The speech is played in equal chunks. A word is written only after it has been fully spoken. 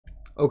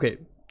ওকে,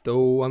 তো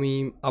আমি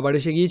আবার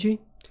এসে গিয়েছি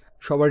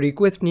সবার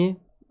রিকোয়েস্ট নিয়ে।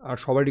 আর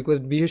সবার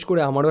রিকোয়েস্ট বিশেষ করে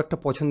আমারও একটা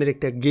পছন্দের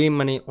একটা গেম,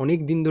 মানে অনেক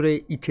দিন ধরে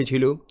ইচ্ছে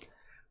ছিল,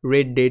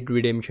 রেড ডেড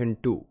রিডেমশন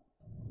 2।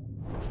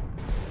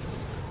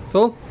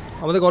 তো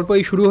আমাদের গল্প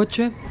এই শুরু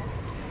হচ্ছে।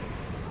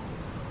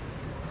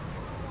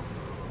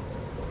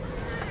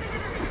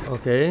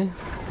 ওকে,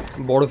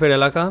 বরফের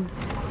এলাকা।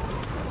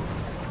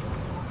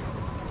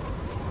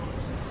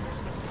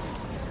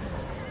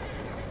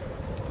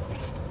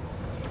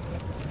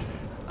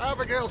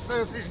 Abigail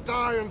says he's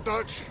dying,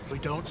 Dutch. If we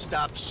don't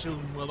stop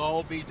soon, we'll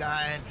all be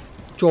dying.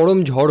 চরম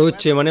ঝড়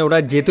হচ্ছে, মানে ওরা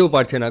যেতেও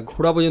পারছে না,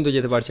 ঘোড়া পর্যন্ত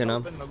যেতে পারছে না।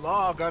 Hoping the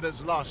law got as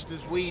lost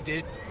as we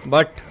did.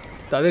 But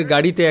তাদের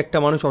গাড়িতে একটা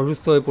মানুষ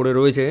অসুস্থ হয়ে পড়ে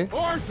রয়েছে।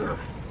 Arthur,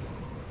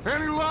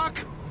 any luck?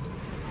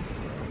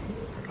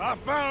 I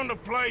found a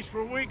place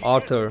where we can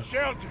Arthur. get some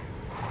shelter.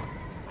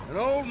 An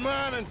old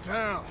mining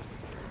town.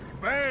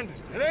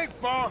 Abandoned. It ain't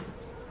far.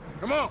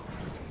 Come on.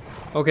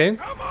 Okay,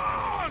 Come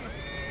on!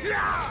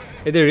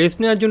 Yeah! এদের rest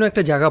নেওয়ার জন্য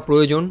একটা জায়গা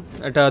প্রয়োজন।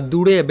 একটা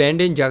দূরে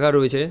অ্যাব্যান্ডেন জায়গা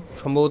রয়েছে,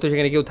 সম্ভবত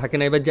সেখানে কেউ থাকে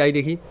না। এবার যাই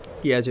দেখি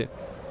কি আছে।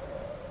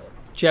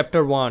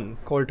 চ্যাপ্টার 1,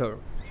 কল্টার।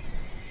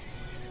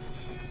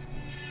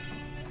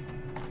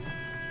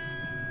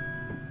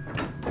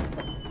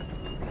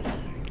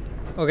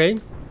 ওকে,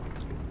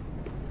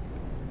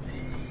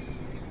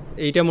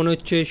 এইটা মনে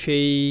হচ্ছে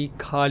সেই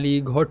খালি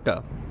ঘরটা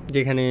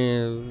যেখানে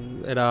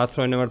এরা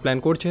আশ্রয় নেওয়ার প্ল্যান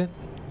করছে।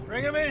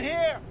 Bring him in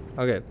here.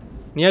 ওকে,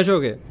 নিয়ে আসো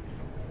ওকে।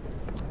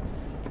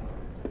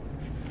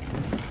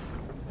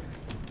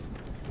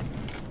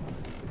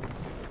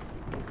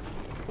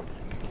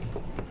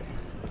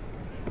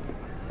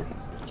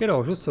 কেরা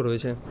অসুস্থ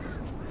রয়েছে?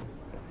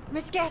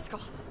 Miss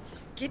Gaskell,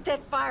 get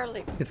that fire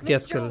lit. Miss Miss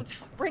Gaskell. Jones,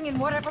 bring in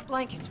whatever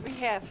blankets we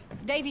have.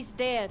 Davy's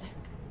dead.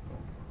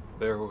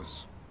 There was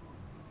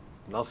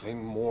nothing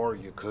more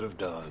you could have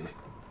done.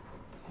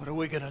 What are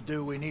we gonna do?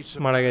 We need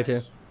some. মারা গেছে।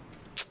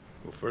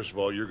 Well, first of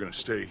all, you're going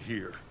to stay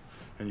here,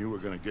 and you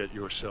were going to get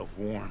yourself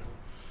warm.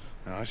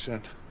 Now, I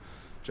sent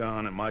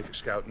John and Micah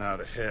scouting out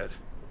ahead.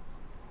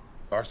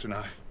 Arthur and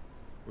I,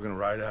 we're going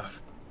to ride out,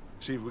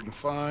 see if we can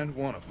find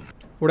one of them.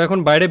 ওরা এখন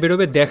বাইরে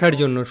বেরোবে দেখার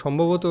জন্য।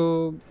 সম্ভবত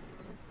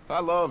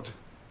I loved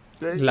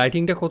Dave,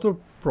 লাইটিংটা কত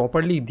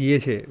properly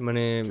দিয়েছে,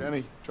 মানে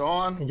Jenny,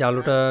 John. এই যে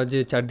আলোটা যে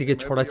চারদিকে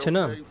ছড়াচ্ছে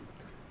না।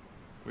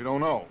 We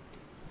don't know.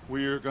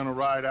 We're going to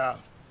ride out,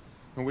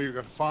 and we're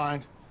going to find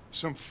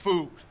some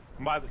food.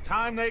 And by the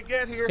time they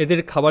get here, এদের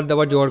খাবার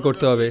দাবার জোগাড়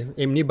করতে হবে।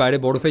 এমনি বাইরে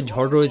বরফের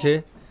ঝড় রয়েছে,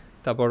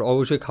 তারপর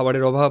অবশ্যই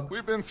খাবারের অভাব।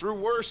 we've been through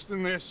worse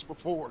than this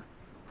before.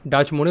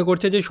 Dutch মনে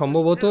করছে যে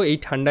সম্ভবত এই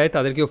ঠান্ডায়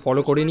তাদের কেউ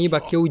ফলো করেনি বা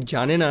কেউ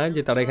জানে না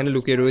যে তারা এখানে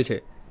লুকিয়ে রয়েছে।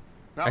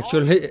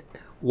 অ্যাকচুয়ালি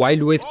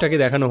ওয়াইল্ড ওয়েস্টটাকে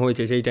দেখানো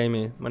হয়েছে সেই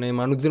টাইমে, মানে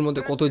মানুষদের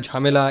মধ্যে কত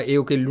ঝামেলা, এ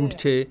ওকে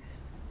লুটছে।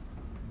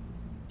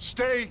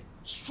 Stay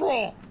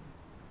strong.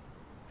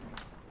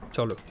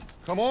 চলো,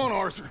 Come on,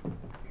 Arthur.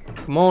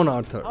 মন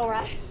Arthur. All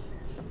right.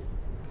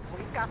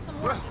 We've got some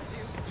work to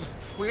do.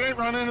 We ain't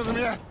run into them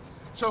yet,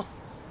 so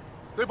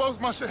they both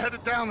must have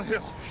headed down the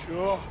hill.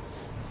 Sure.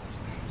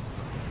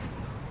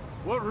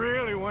 What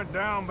really went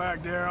down back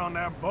there on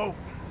that boat?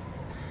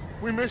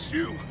 We missed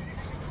you.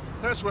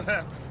 That's what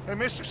happened. Hey,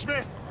 Mr.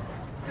 Smith,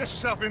 get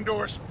yourself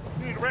indoors.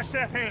 You need to rest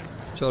that hand.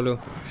 চলো।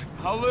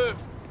 I'll live.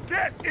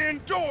 Get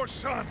indoors,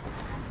 son.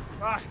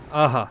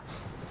 আহা,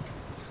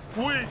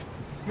 We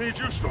need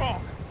you strong.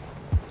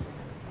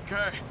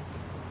 Okay.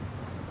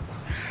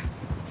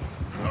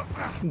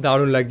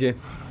 দারুণ লাগছে।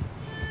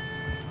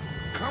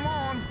 Come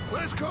on,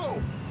 let's go.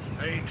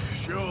 Ain't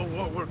sure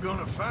what we're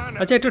gonna find.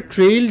 আচ্ছা, একটা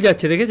trail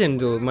যাচ্ছে দেখেছেন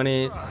তো, মানে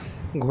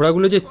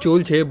ঘোড়াগুলো যে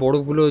চলছে,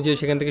 বরফগুলো যে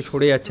সেখান থেকে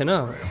সরে যাচ্ছে না,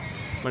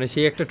 মানে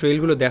সেই একটা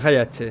ট্রেইলগুলো দেখা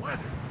যাচ্ছে।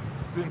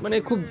 মানে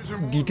খুব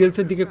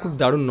ডিটেলসের দিকে খুব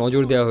দারুণ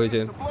নজর দেওয়া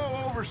হয়েছে।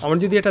 আমার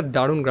যদি একটা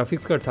দারুণ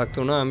গ্রাফিক্স কার্ড থাকতো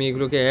না, আমি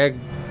এগুলোকে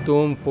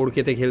একদম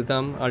 4K-তে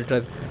খেলতাম,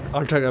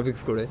 আলট্রা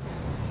গ্রাফিক্স করে।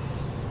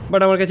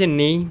 বাট আমার কাছে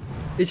নেই।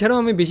 এছাড়াও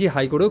আমি বেশি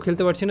হাই করেও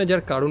খেলতে পারছি না,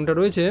 যার কারণটা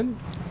রয়েছে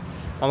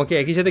আমাকে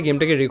একই সাথে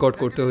গেমটাকে রেকর্ড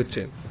করতে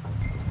হচ্ছে।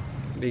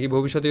 দেখি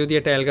ভবিষ্যতে যদি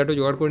একটা অ্যালগাটো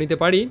জোগাড় করে নিতে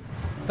পারি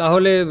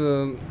তাহলে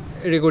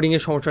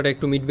রেকর্ডিংয়ের সমস্যাটা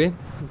একটু মিটবে।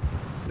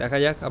 দেখা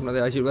যাক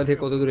আপনাদের আশীর্বাদে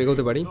কত দূর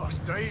এগোতে পারি।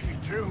 Lost Davy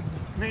too.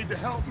 Need to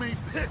help me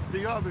pick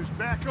the others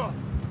back up.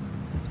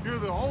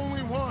 You're the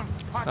only one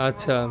I can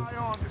আচ্ছা, rely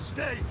on to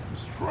stay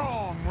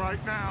strong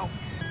right now.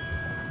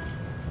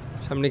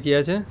 সামনে কি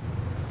আছে?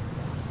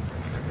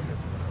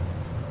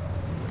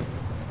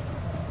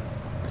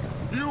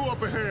 You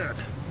up ahead.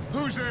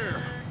 Who's there?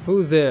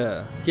 Who's there?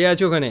 কে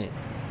আছে ওখানে?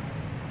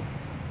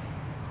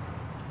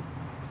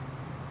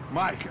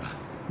 Micah.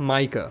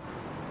 মাইকা,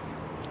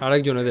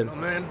 আরেকজন এদের।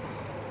 Men,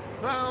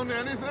 Found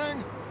anything?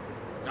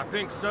 I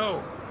think so.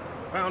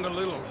 Found a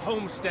little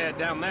homestead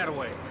down that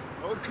way.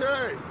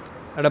 Okay.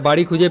 একটা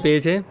বাড়ি খুঁজে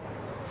পেয়েছে।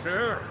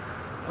 Sure.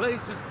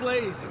 Place is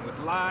blazing with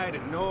light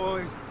and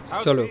noise.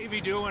 How's Chalo.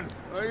 Davy doing?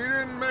 You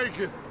didn't make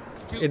it.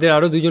 এদের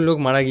আরও দুজন লোক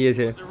মারা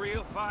গিয়েছে He's a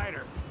real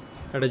fighter.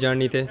 একটা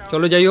জার্নিতে।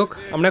 চলো যাই হোক,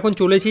 আমরা এখন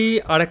চলেছি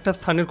আর একটা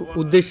স্থানের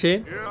উদ্দেশ্যে।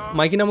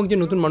 মাইকি নামক যে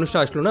নতুন মানুষটা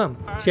আসলো না,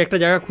 সে একটা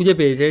জায়গা খুঁজে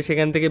পেয়েছে,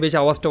 সেখান থেকে বেশ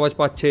আওয়াজ টাওয়াজ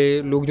পাচ্ছে,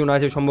 লোকজন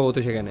আছে সম্ভবত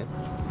সেখানে।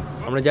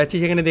 আমরা যাচ্ছি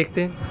সেখানে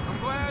দেখতে। I'm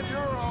glad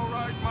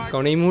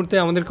কারণ এই মুহূর্তে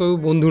আমাদের কেউ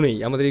বন্ধু নেই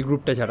আমাদের এই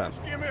গ্রুপটা ছাড়া।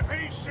 Ask him if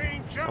he's seen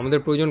John. আমাদের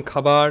প্রয়োজন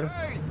খাবার,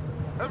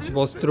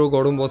 বস্ত্র,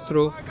 গরম বস্ত্র।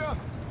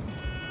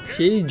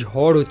 সেই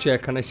ঝড় হচ্ছে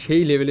একখানা,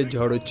 সেই লেভেলের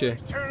ঝড় হচ্ছে।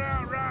 Turn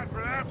out right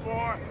for that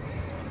boy.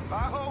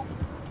 I hope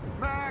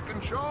Mac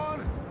and Sean.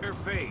 Your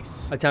face.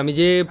 আচ্ছা, আমি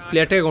যে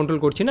প্লেয়ারটাকে কন্ট্রোল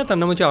করছি না, তার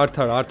নাম হচ্ছে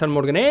আর্থার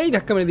মর্গান। এই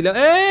ধাক্কা মেরে দিলাম,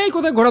 এই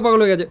কোথায় ঘোড়া পাগল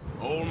হয়ে গেছে।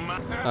 Old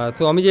man.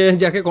 সো আমি যে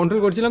যাকে কন্ট্রোল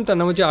করছিলাম তার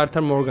নাম হচ্ছে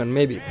Arthur Morgan,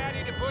 maybe,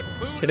 Ready to put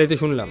food সেটাই তো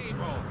শুনলাম।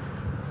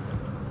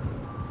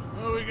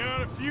 Well, we got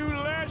a few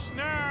less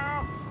now,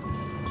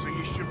 so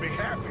you should be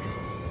happy.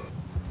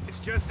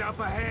 It's just up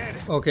ahead.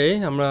 ওকে,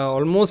 আমরা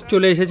অলমোস্ট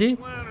চলে এসেছি।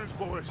 Planners,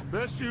 boys.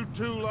 Best you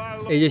two lie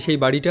low. এই যে সেই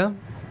বাড়িটা,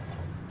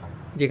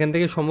 যেখান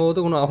থেকে সম্ভবত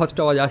কোনো আওয়াজ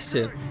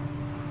আসছে।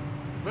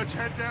 Let's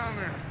head down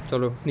there.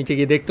 চলো নিচে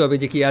গিয়ে দেখতে হবে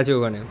যে কি আছে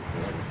ওখানে।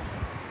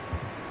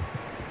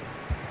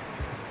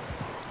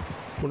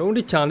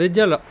 মোটামুটি চাঁদের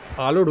যা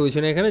আলো রয়েছে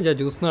না এখানে, যা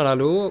জ্যোৎস্নার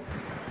আলো,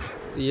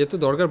 ইয়ে তো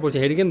দরকার পড়ছে,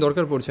 হেরিকেন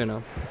দরকার পড়ছে না।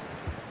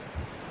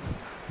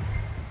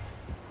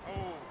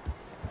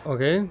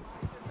 ওকে,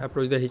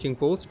 approach the hitching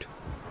post.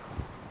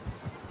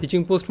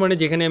 Hitching post মানে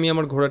যেখানে আমি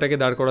আমার ঘোড়াটাকে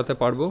দাঁড় করাতে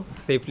পারবো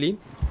সেফলি।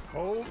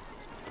 Hold.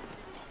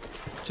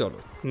 চলো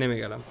নেমে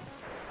গেলাম।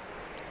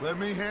 Let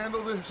me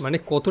handle this. মানে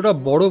কতটা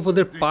বরফ,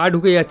 ওদের পা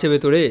ঢুকে যাচ্ছে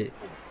ভেতরে।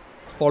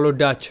 ফলো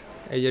ডাচ,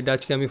 এই যে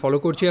ডাচকে আমি ফলো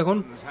করছি এখন।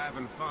 Is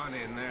having fun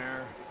in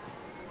there.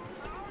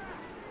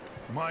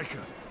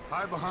 Micah,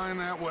 hide behind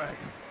that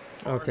wagon.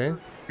 Okay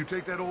You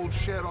take that old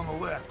shed on the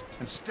left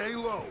and stay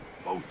low,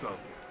 both of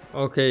you.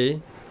 ওকে,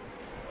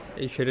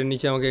 এই শেডের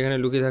নিচে আমাকে এখানে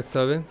লুকিয়ে থাকতে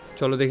হবে।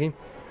 চলো দেখি।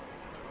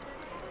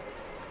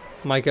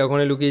 মাইকে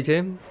ওখানে লুকিয়েছে,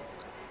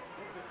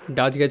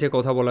 ডাচ গেছে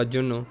কথা বলার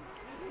জন্য।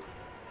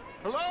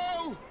 Hello?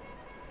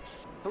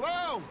 Hello?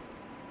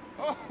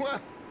 Oh,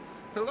 well,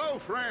 hello,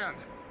 friend.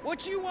 What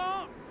you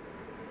want?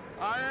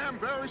 I am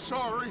very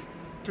sorry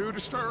to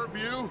disturb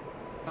you.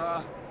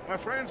 My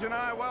friends and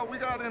I, well, we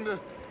got into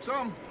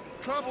some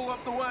trouble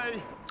up the way.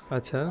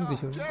 আচ্ছা, Can't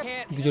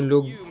দুজন help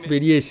লোক you, man.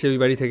 বেরিয়ে এসছে ওই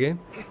বাড়ি থেকে।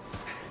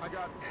 I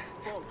got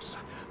folks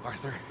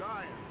Arthur,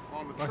 dying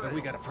on the Arthur,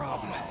 we trail. got a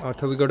problem.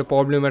 অর্থাৎ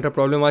একটা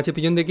প্রবলেম আছে।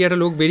 পিছন থেকে একটা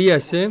লোক বেরিয়ে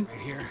আসছে,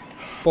 Right here.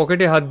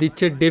 পকেটে হাত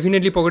দিচ্ছে,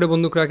 ডেফিনেটলি পকেটে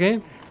বন্দুক রাখে।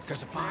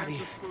 There's a body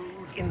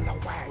in the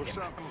wagon.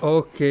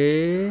 Okay,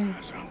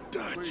 Some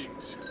Dutch.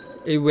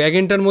 এই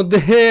ওয়াগনটার মধ্যে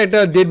একটা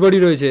ডেড বডি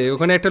রয়েছে,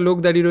 ওখানে একটা লোক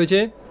দাঁড়িয়ে রয়েছে।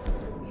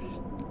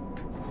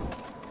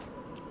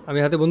 আমি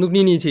হাতে বন্দুক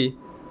নিয়ে নিয়েছি,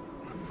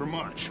 For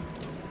much.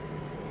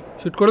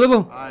 শুট করে দেবো।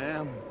 I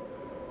am.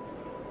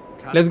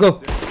 Let's go,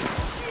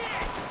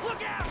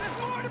 Look out! There's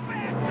more to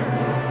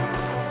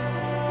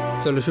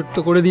bastard! চলো শুট তো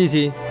করে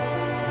দিয়েছি।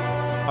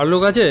 আর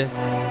লোক আছে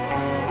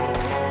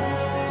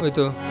ওই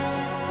তো।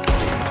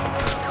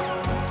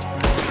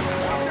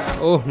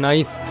 ওহ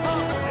নাইস,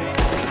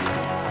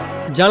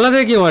 জানলা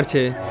থেকে কি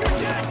মারছে?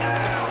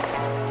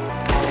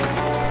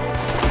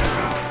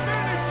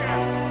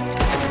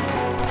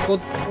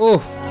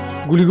 ওহ,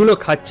 গুলিগুলো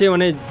খাচ্ছে,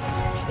 মানে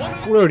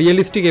পুরো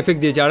রিয়েলিস্টিক এফেক্ট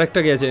দিয়েছে।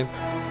 আরেকটা গেছে,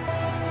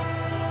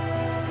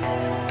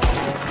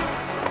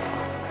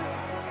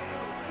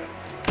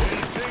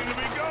 Didn't seem to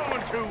be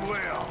going too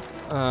well.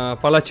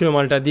 পালাচ্ছিল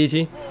মালটা,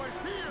 দিয়েছি।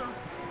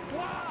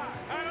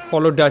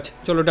 ফলো ডাচ,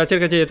 চলো ডাচের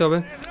কাছে যেতে হবে।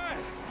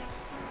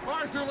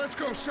 Arthur, let's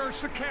go search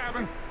the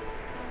cabin.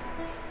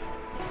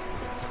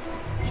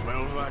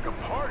 Smells like a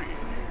party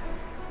in here.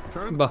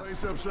 Turn the Bah.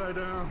 place upside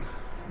down.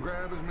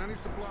 Grab as many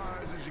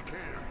supplies as you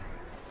can.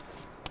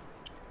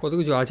 কত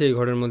কিছু আছে এই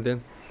ঘরের মধ্যে।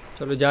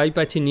 চলো যাই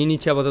পাচ্ছি নিয়ে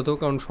নিচ্ছি আপাতত,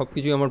 কারণ সব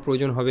কিছুই আমার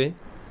প্রয়োজন হবে।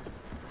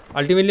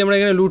 আলটিমেটলি আমরা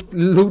এখানে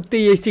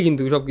লুটতেই এসেছি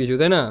কিন্তু সব কিছু,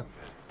 তাই না?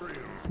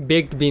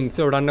 বেকড বিন,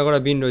 সব রান্না করা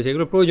বিন রয়েছে,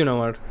 এগুলো প্রয়োজন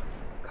আমার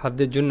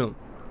খাদ্যের জন্য।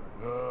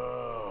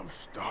 I'm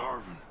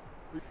starving.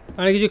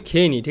 আর কিছু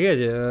খেয়ে নিই, ঠিক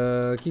আছে?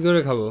 কী করে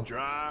খাবো?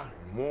 Dry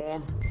and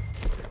warm.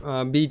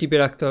 বি টিপে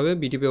রাখতে হবে,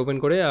 বি টিপে ওপেন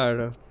করে। আর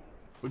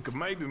We could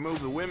maybe move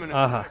the women and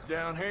Aha. back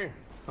down here.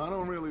 I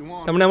don't really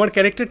want. তার মানে আমার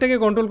ক্যারেক্টারটাকে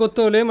কন্ট্রোল করতে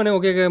হলে মানে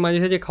ওকে মাঝে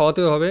সাঝে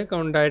খাওয়াতেও হবে,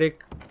 কারণ ডাইরেক্ট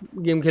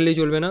গেম খেললেই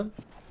চলবে না,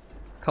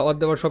 খাওয়ার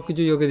দাওয়ার সব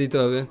কিছুই ওকে দিতে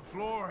হবে।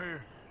 Floor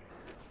here.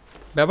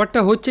 ব্যাপারটা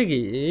হচ্ছে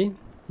কি,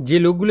 যে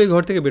লোকগুলো এই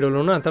ঘর থেকে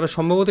বেরোলো না, তারা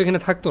সম্ভবত এখানে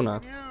থাকতো না,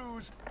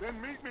 Use, then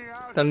meet me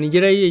out. তারা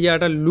নিজেরাই এই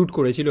জায়গাটা লুট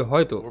করেছিল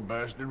হয়তো। Poor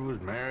bastard was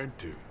married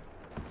too.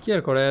 কি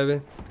আর করা যাবে?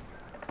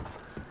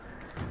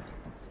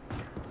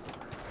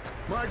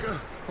 Micah,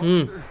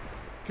 hmm,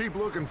 keep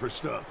looking for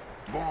stuff.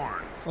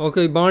 Barn. ওকে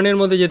ওই বার্নের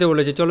মধ্যে যেতে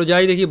বলেছে। চলো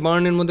যাই দেখি,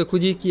 বার্নের মধ্যে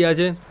খুঁজি কি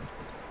আছে।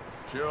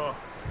 Sure.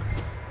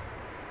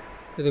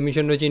 এই তো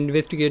মিশন রয়েছে,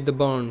 ইনভেস্টিগেট দ্য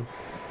বার্ন।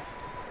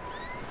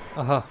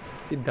 আহা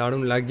কি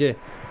দারুণ লাগছে,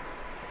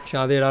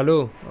 চাঁদের আলো,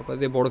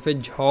 আপাতত বরফের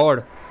ঝড়।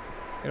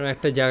 এরকম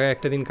একটা জায়গায়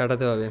একটা দিন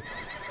কাটাতে হবে,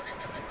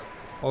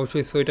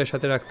 অবশ্যই সোয়েটার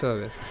সাথে রাখতে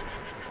হবে।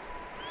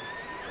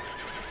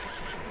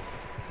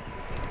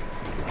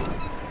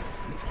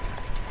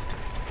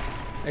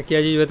 কি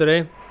আছিস ভেতরে?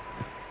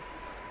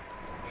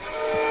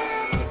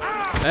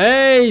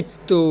 এই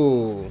তো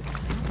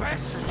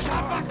Bastard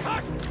shot my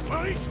cousin.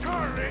 Well, he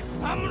started it.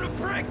 I'm gonna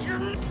break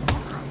your.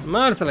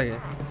 মার সালাকে।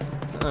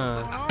 হ্যাঁ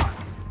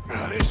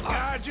Now this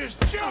guy just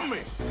jumped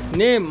me.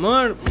 নে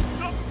মার।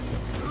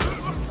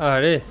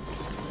 আরে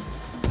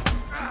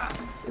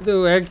এ তো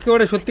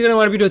একেবারে সত্যিকারে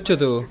মারপিট হচ্ছে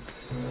তো।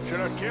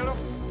 Should I kill him?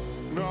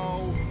 No.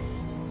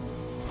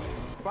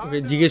 ওকে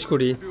জিজ্ঞেস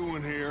করি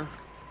Doing here?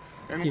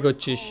 And কি where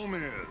করছিস? home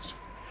is?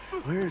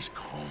 Where's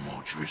Como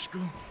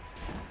Driscoll?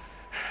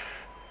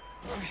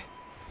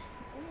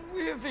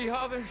 With the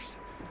others.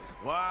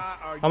 Why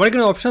are you... আমার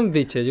এখানে অপশান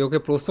দিচ্ছে যে ওকে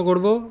প্রশ্ন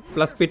করব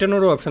প্লাস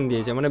পেটানোরও অপশান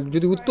দিয়েছে, মানে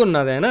যদি উত্তর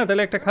না দেয় না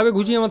তাহলে একটা খাবে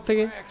ঘুষি আমার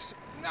থেকে।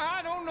 I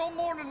don't know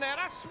more than that,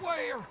 I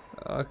swear.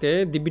 ওকে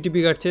দিব্যি টিপি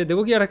কাটছে,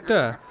 দেবো কি আর একটা?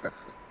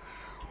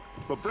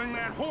 But bring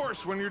that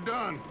horse when you're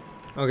done.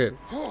 ওকে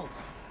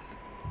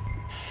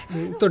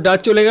তো ডাচ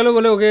চলে গেল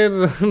বলে ওকে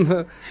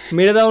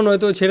মেরে দাও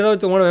নয়তো ছেড়ে দাও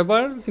তোমার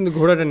ব্যাপার, কিন্তু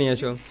ঘোড়াটা নিয়ে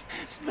আসো।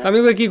 আমি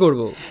ওকে কী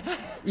করবো?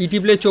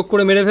 টিপলে চোখ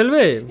করে মেরে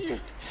ফেলবে?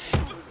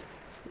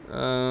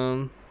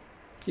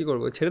 কী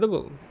করবো? ছেড়ে দেবো?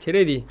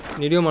 ছেড়েই দিই,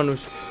 নিরীহ মানুষ।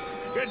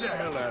 Get the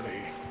hell out of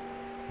here.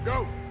 Go.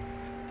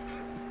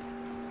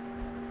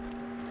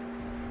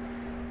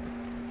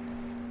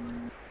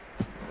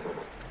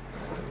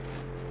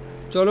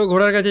 চলো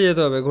ঘোড়ার কাছে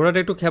যেতে হবে। ঘোড়াটা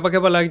একটু খেপা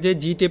খেপা লাগছে,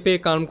 জি টেপে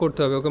কাম করতে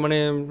হবে ওকে, মানে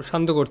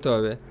শান্ত করতে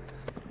হবে।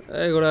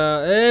 এই ঘোড়া,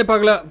 এই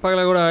পাগলা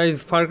পাগলা ঘোড়া, এই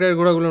ফার ক্রাইয়ের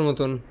ঘোড়াগুলোর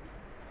মতন।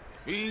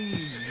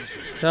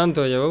 শান্ত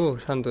হয়ে যা বাবু,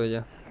 শান্ত হয়ে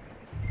যা।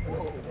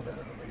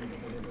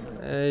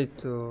 এই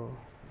তো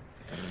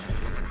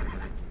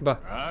বাহ,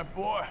 Right,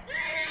 boy.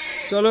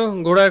 চলো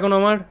ঘোড়া এখন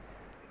আমার,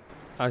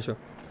 আসো।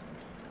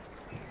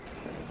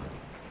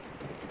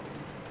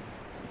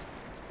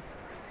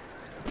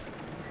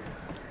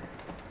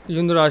 কি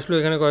সুন্দর আসলো,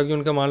 এখানে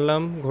কয়েকজনকে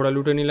মারলাম, ঘোড়া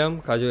লুটে নিলাম,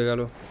 কাজ হয়ে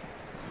গেল।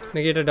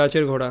 নাকি এটা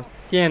ডাচের ঘোড়া,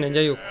 কে আনে?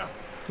 যাই হোক,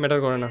 ম্যাটার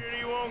করে না।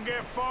 You won't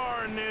get far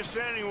in this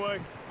anyway.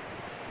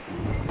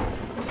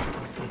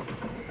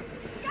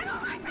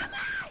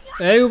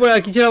 এই উপরে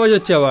কিসের আওয়াজ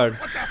হচ্ছে আবার? Oh,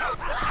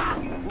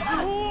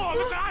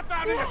 look, I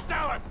found it in the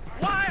cellar.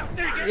 Wild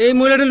thing. এই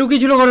মহিলাটা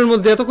লুকিয়ে ছিল ঘরের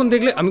মধ্যে, এতক্ষণ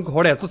দেখলে আমি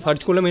ঘরে এত সার্চ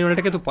করলাম এই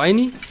মহিলাটাকে তো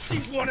পাইনি।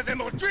 She's one of them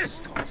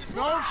O'Driscolls.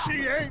 No, she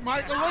ain't,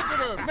 Michael. Look at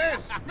her.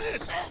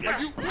 Miss. Are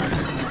you...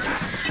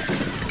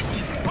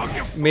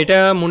 মেয়েটা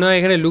মনে হয়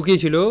এখানে লুকিয়ে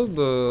ছিল।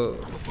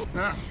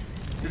 Now,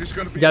 it is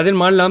gonna be যাদের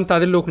মারলাম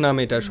তাদের লোক নাম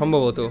এটা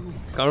সম্ভবত,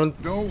 কারণ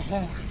no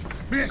harm.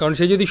 Miss, কারণ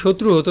সে যদি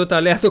শত্রু হতো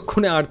তাহলে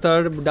এতক্ষণে আর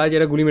তার ডাজ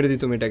এরা গুলি মেরে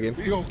দিত মেয়েটাকে।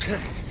 be okay.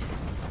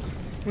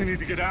 We need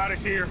to get out of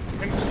here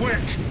and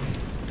quick.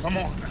 Come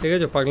on. ঠিক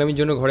আছে, পাগলামির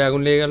জন্য ঘরে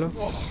আগুন লেগে গেল।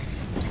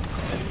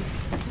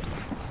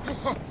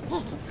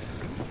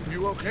 You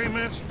okay,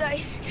 miss? They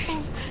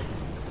came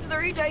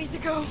 3 days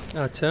ago,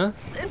 আচ্ছা,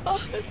 and my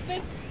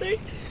husband, they...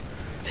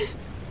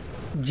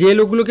 যে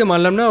লোকগুলোকে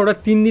মারলাম না ওরা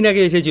 3 দিন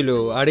আগে এসেছিল,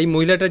 আর এই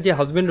মহিলাটার যে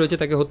হাজবেন্ড রয়েছে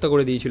তাকে হত্যা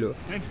করে দিয়েছিল।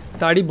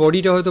 তারই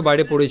বডিটা হয়তো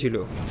বাইরে পড়েছিল,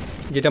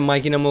 যেটা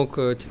মাইকি নামক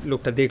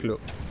লোকটা দেখলো।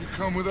 You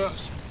come with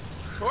us.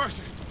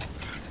 Arthur.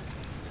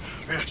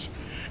 Miss,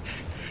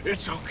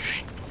 it's okay.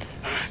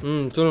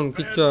 চলুন,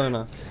 কিচ্ছু হবে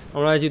না,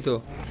 আমরা আছি তো।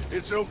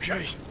 It's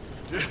okay.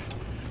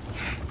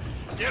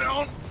 Get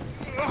on.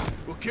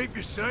 We'll keep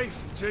you safe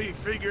until you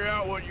figure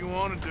out what you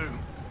want to do.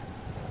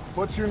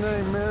 What's your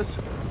name, miss?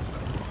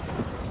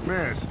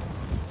 Miss.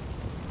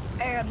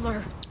 Adler.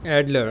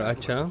 Adler,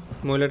 আচ্ছা,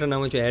 মহিলাটার নাম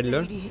হচ্ছে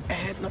অ্যাডলার, Sadie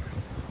Adler.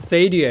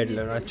 সেইডি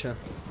অ্যাডলার। আচ্ছা,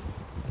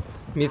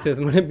 মিসেস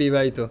মানে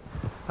বিবাহিত।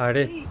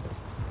 আরে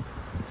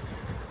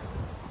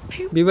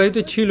বিবাহিত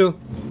ছিল।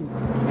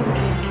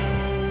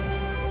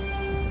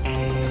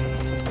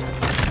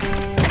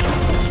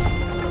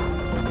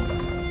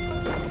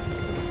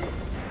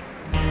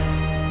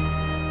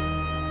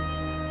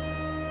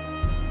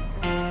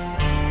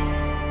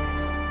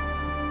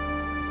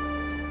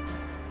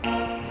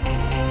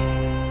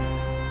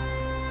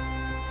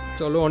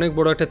 চলো, অনেক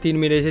বড় একটা তীর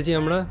মেরে এসেছি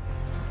আমরা।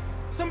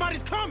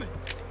 Somebody's coming.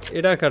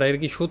 এটা কারা? এর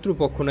কি শত্রু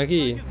পক্ষ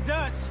নাকি? It's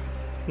Dutch.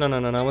 না না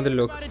না না, আমাদের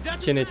লোক,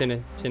 চেনে চেনে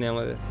চেনে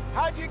আমাদের।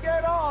 How'd you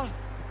get on?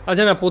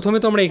 আচ্ছা না, প্রথমে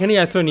তো আমরা এখানেই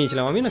আশ্রয়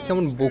নিয়েছিলাম। আমি না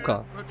কেমন বোকা,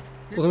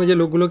 প্রথমে যে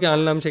লোকগুলোকে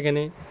আনলাম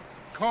সেখানে।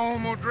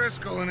 Como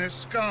Driscoll and his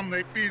scum,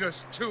 they beat us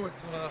to it.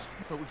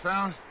 But we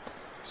found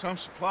some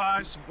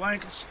supplies, some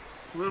blankets,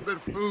 a little bit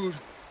of food,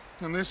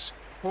 and this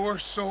poor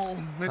soul,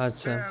 Mrs.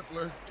 Acha.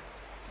 Adler,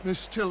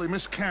 Miss Tilly,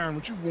 Miss Karen,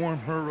 would you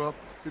warm her up?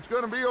 It's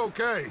gonna be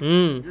okay.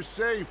 You're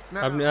safe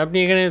now. আপনি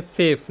এখানে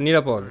safe,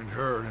 নিরাপদ। Turned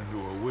her into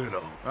a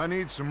widow. I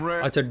need some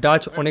rest. আচ্ছা,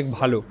 Dutch অনেক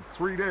ভালো,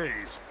 3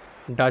 days.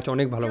 Dutch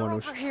অনেক ভালো You're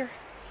মানুষ। over here.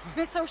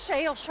 Miss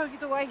O'Shea will show you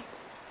the way.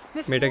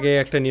 Miss মেয়েটাকে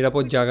Warren, একটা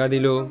নিরাপদ we জায়গা put you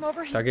দিল, in a room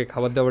over here. তাকে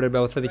খাবার দাবারের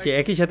ব্যবস্থা দিচ্ছে,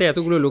 একই সাথে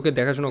এতগুলো লোকের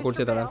দেখাশোনা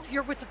করছে Mr. তারা। Bell,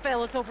 you're with the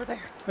fellas over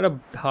there. একটা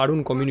দারুণ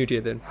কমিউনিটি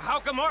এদের। How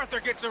come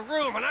Arthur gets a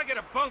room and I get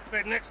a bunk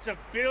bed next to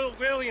Bill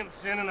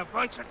Williamson and a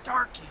bunch of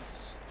darkies?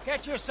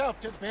 Get yourself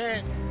to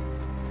bed.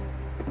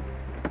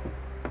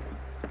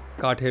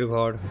 কাঠের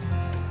ঘর,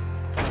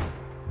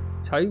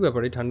 স্বাভাবিক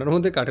ব্যাপার, এই ঠান্ডার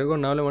মধ্যে কাঠের ঘর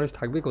না হলে মানুষ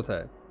থাকবে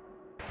কোথায়?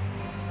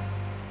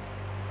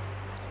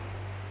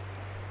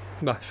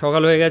 বাহ,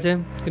 সকাল হয়ে গেছে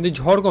কিন্তু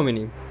ঝড়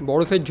কমেনি,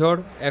 বরফের ঝড়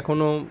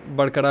এখনো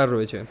বরকরার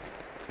রয়েছে।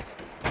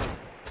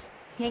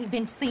 He ain't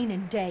been seen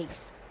in days.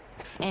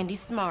 And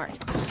he's smart.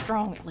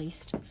 Strong, at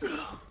least.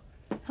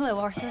 Hello,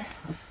 Arthur.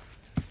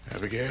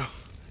 Abigail?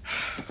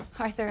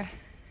 Arthur,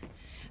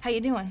 how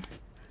you doing?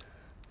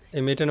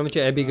 এই মেয়েটার নাম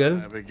হচ্ছে অ্যাবিগেল।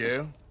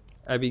 Abigail,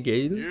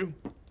 অ্যাবিগেইল you?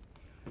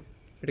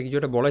 এটা কিছু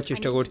একটা বলার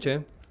চেষ্টা করছে।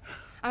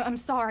 I'm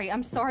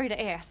sorry to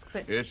ask,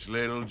 but It's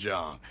little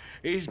John.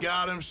 He's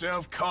got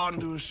himself caught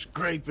into a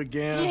scrape he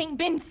again. ain't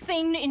been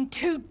seen in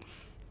 2.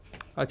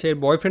 আচ্ছা, এর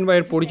বয়ফ্রেন্ড বা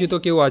এর পরিচিত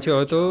কেউ আছে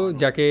হয়তো,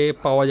 যাকে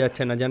পাওয়া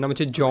যাচ্ছে না, যার নাম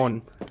হচ্ছে জন।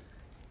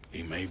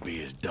 He may be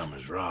as dumb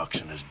as rocks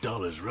and as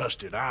dull as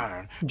rusted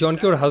iron. জন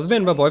কি ওর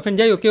হাজবেন্ড বা বয়ফ্রেন্ড,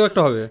 যাই হোক কেউ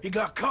একটা হবে, He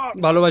got caught.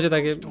 ভালোবাসে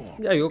তাকে।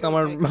 যাই হোক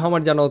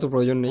আমার জানা অত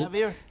প্রয়োজন নেই।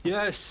 Javier?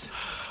 Yes.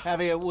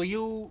 Javier, will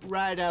you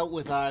ride out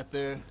with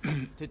Arthur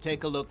to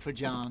take a look for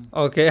John?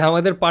 ওকে,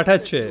 আমাদের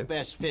পাঠাচ্ছে। The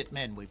best fit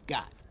men we've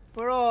got.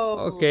 We're all...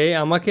 ওকে,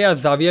 আমাকে আর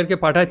জাভিয়ারকে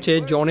পাঠাচ্ছে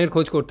জনের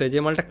খোঁজ করতে, যে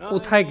মালটা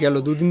কোথায় গেল,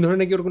 দুদিন ধরে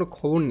নাকি ওর কোনো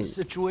খবর নেই।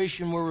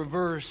 Situation were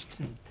reversed.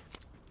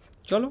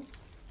 চলো,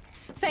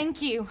 Thank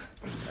you.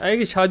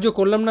 আগে সাহায্য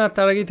করলাম না,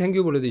 তার আগেই থ্যাংক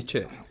ইউ বলে দিচ্ছে।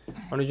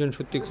 মানুষজন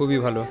সত্যি খুবই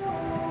ভালো।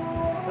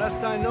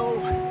 Last I know,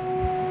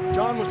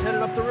 John was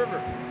headed up the river.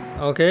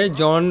 ওকে,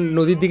 জন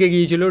নদীর দিকে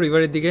গিয়েছিল,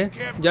 রিভারের দিকে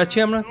যাচ্ছি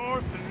আমরা।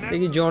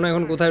 দেখি জন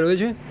এখন কোথায়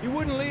রয়েছে। He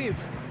wouldn't leave.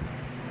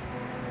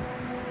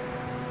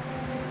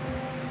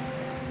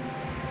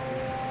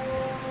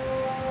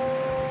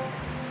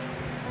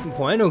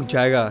 ভয়ানক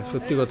জায়গা,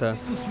 সত্যি কথা।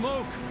 Some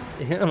smoke.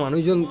 এখানে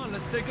মানুষজন Come on,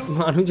 let's take a look.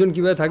 মানুষজন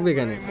কিভাবে থাকবে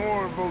এখানে? Any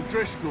more of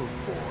O'Driscoll's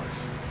boys?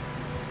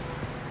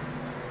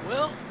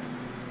 Well,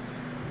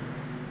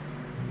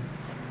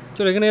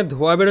 চলো, এখানে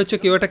ধোয়া বেরোচ্ছে,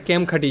 কেউ একটা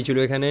ক্যাম্প খাটিয়েছিল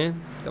এখানে,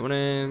 তার মানে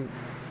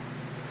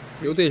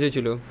কেউ তো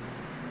এসেছিল।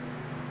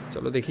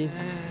 চলো দেখি।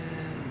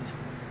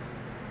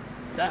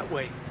 that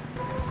way.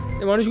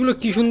 এই মানুষগুলো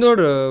কি সুন্দর,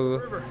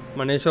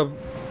 মানে সব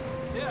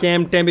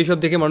ক্যাম্প ট্যাম্প এসব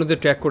দেখে মানুষদের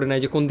ট্র্যাক করে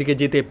নেয় যে কোন দিকে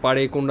যেতে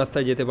পারে, কোন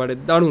রাস্তায় যেতে পারে।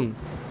 দারুণ।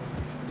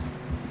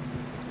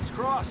 Let's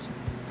cross.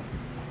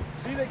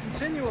 See, they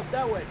continue up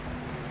that way.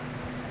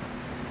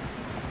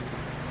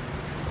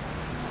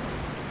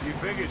 You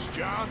think it's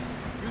John?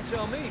 You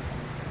tell me.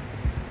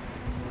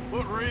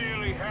 What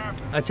really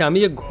happened? আচ্ছা, আমি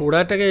যে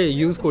ঘোড়াটাকে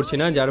ইউজ করছি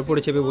না, যার উপরে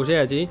চেপে বসে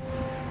আছি,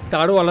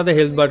 তারও আলাদা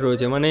হেলথ বার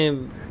রয়েছে। মানে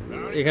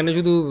এখানে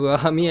শুধু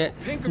আমি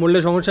মরলে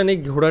সমস্যা নেই,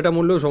 ঘোড়াটা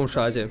মরলেও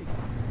সমস্যা আছে।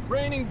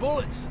 Raining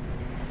bullets.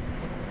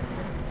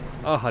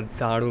 আহা,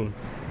 দারুণ।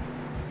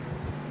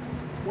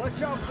 Watch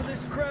out for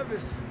this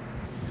crevice.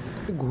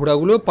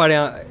 ঘোড়াগুলো পারে,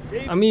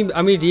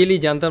 আমি রিয়েলি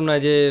জানতাম না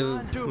যে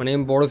মানে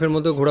বরফের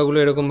মধ্যে ঘোড়াগুলো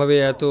এরকমভাবে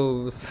এত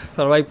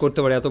সার্ভাইভ করতে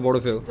পারে, এত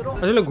বরফেও।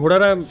 আসলে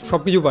ঘোড়ারা সব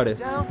কিছু পারে,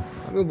 Down.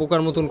 আমি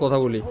বোকার মতন কথা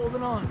বলি।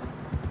 Holding on.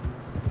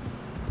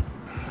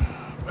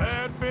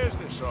 Bad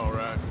business, all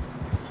right.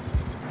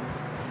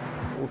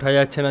 উঠা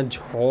যাচ্ছে না,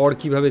 ঝড়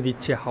কিভাবে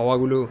দিচ্ছে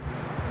হাওয়াগুলো।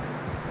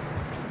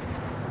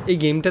 এই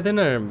গেমটাতে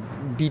না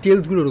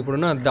ডিটেলসগুলোর উপরে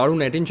না দারুণ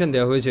অ্যাটেনশন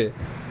দেওয়া হয়েছে।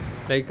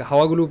 লাইক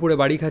হাওয়াগুলো উপরে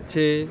বাড়ি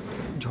খাচ্ছে,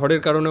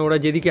 ঝড়ের কারণে ওরা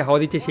যেদিকে হাওয়া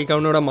দিচ্ছে সেই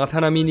কারণে ওরা মাথা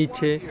নামিয়ে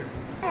নিচ্ছে।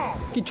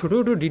 কি ছোটো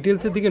ছোটো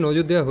ডিটেলসের দিকে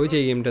নজর দেওয়া হয়েছে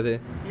এই গেমটাতে।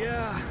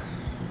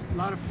 Yeah. A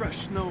lot of fresh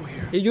snow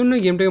here. এই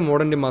জন্যই গেমটাকে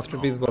মডার্ন ডে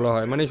মাস্টারপিস বলা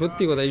হয়। মানে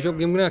সত্যি কথা, এইসব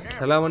গেমগুলো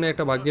খেলা মানে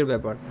একটা ভাগ্যের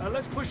ব্যাপার। Now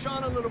let's push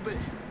on a little bit.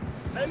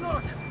 Hey,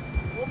 look.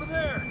 Over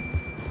there.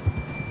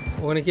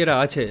 ওখানে কি এরা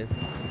আছে?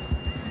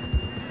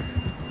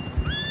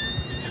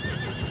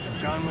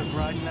 John was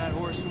riding that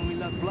horse when we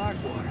left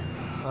Blackwater.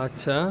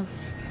 আচ্ছা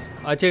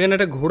আচ্ছা, এখানে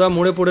একটা ঘোড়া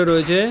মরে পড়ে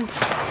রয়েছে।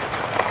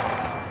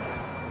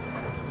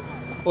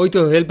 ওই তো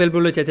হেল্প হেল্প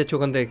বলে চেঁচাচ্ছে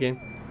ওখান থেকে।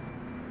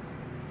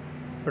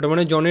 ওটা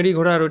মানে জনেরই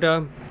ঘোড়া, আর ওটা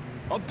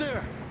Up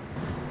there.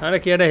 আরে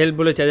কে একটা হেল্প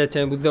বলে চেঁচাচ্ছে,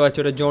 আমি বুঝতে পারছি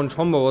ওটা জন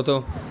সম্ভবত।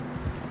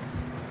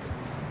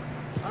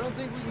 I don't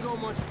think we can go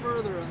much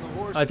further on the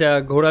horse. আচ্ছা,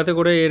 ঘোড়াতে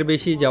করে এর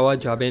বেশি যাওয়া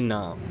যাবে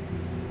না।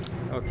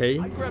 ওকে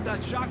I grabbed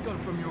that shotgun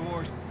from your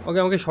horse. ওকে,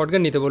 আমাকে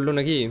শটগান নিতে বললো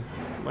নাকি?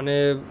 মানে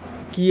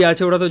কি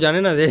আছে ওরা তো জানে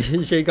না, যে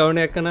সেই কারণে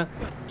একখানা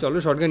চলো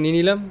শটগান নিয়ে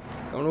নিলাম।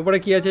 কারণ ওপরে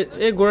কী আছে?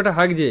 এ ঘোড়াটা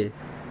হাঁকছে,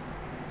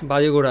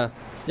 বাজে ঘোড়া।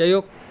 যাই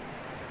হোক,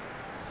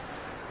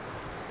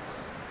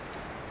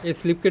 এই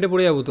স্লিপ কেটে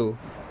পড়ে যাবো তো।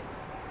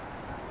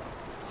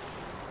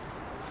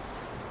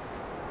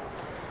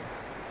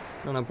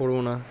 না না,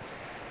 পড়বো না।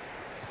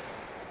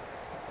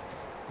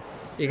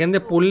 এখান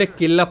থেকে পড়লে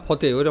কেল্লা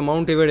ফতে, ওটা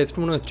মাউন্ট এভারেস্ট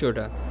মনে হচ্ছে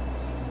ওটা।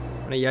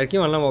 মানে ইয়ার কি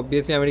মানলাম,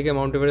 অবভিয়াসলি আমেরিকায়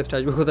মাউন্ট এভারেস্ট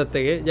আসবে কোথার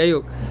থেকে। যাই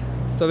হোক,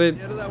 তবে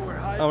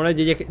আমরা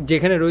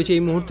যেখানে রয়েছে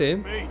এই মুহূর্তে,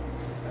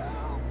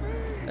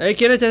 এই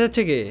কেটে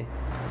চেঁচাচ্ছে কে?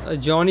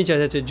 জনই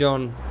চেঁচাচ্ছে,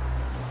 জন।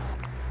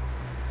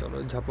 চলো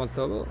ঝাঁপ মারতে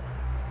হবে।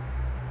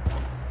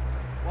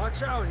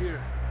 Watch out here.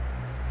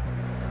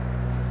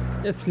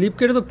 স্লিপ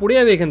কেটে তো পড়ে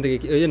যাবে এখান থেকে।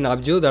 ওই যে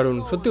নাবজেও দারুণ,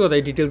 সত্যি কথা,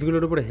 এই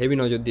ডিটেলসগুলোর উপরে হেভি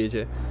নজর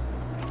দিয়েছে।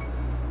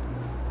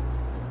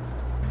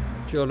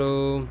 চলো,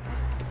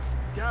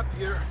 Gap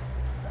here.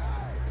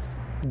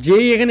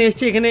 যেই এখানে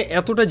এসছে, এখানে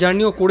এতটা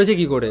জার্নিও করেছে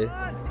কি করে?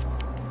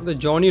 তো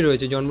জনই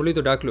রয়েছে, জন বলেই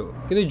তো ডাকলো,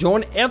 কিন্তু জন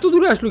এত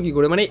দূরে আসলো কি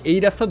করে? মানে এই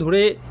রাস্তা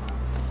ধরে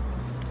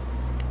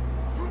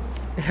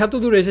এত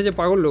দূরে এসেছে,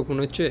 পাগল লোক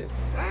মনে হচ্ছে।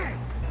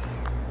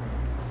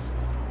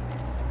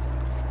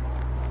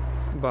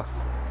 বাহ,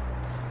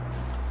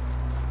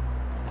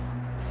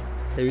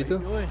 হেভি তো।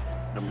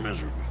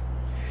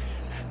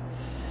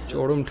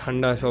 চরম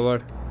ঠান্ডা, সবার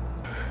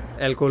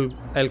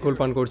অ্যালকোহল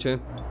পান করছে।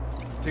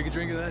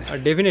 আর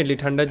ডেফিনেটলি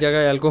ঠান্ডার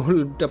জায়গায়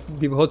অ্যালকোহলটা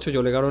বিভৎস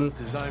চলে, কারণ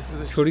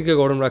শরীরকে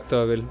গরম রাখতে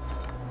হবে,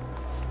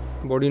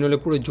 বডি নলে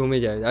পুরো জমে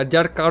যায়। আর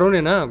যার কারণে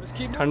না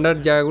ঠান্ডার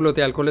জায়গাগুলোতে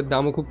অ্যালকোহলের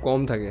দামও খুব কম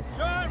থাকে,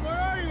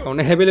 কারণ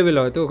অ্যাভেলেবেল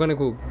হয় তো ওখানে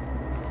খুব।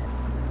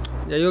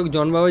 যাই হোক,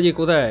 জন বাবাজি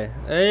কোথায়?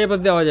 এই এবার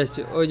দিয়ে আওয়াজ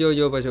আসছে, ওই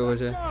যে ওপাশে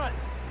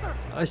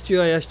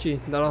আসছি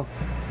দাঁড়াও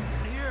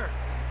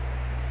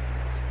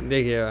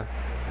দেখি এবার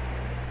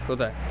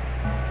কোথায়।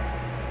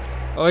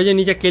 ওই যে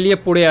নিচে কেলিয়ে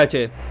পড়ে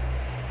আছে।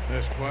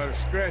 That's quite a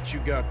scratch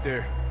you got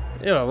there.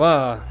 এ বাবা,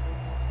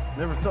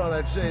 Never thought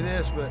I'd say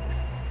this, but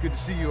it's good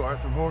to see you,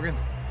 Arthur Morgan.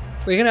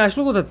 এখানে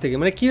আসলো কোথার থেকে,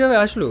 মানে কিভাবে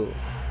আসলো?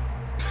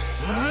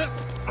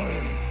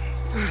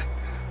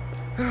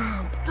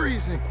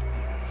 Freezing.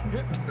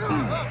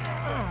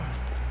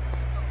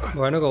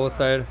 ভয়ানক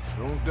অবস্থা এর।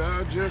 Don't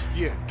die just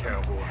yet,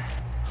 cowboy.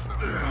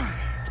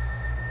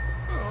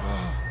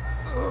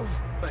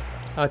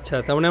 আচ্ছা,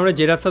 তার মানে আমরা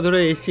যে রাস্তা ধরে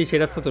এসেছি সেই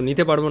রাস্তা তো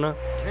নিতে পারবো না,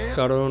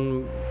 কারণ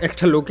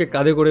একটা লোককে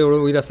কাঁধে করে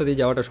ওই রাস্তা দিয়ে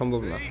যাওয়াটা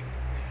সম্ভব না, I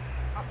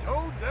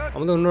told Dutch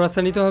আমাদের অন্য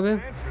রাস্তা নিতে হবে।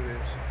 man for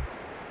this.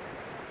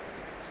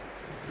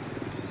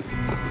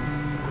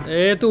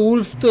 এ তো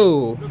উলফ তো,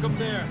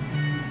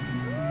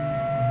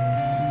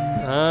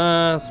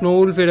 হ্যাঁ স্নো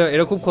উলফ,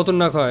 এরা খুব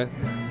খতরনাক হয়।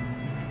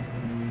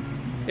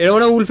 এরা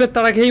মনে হয় উলফের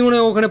তাড়া খেয়েই মনে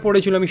হয় ওখানে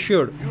পড়েছিল, আমি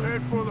sure. You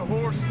head for the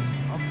horses.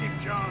 I'll keep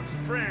John's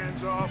friends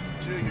off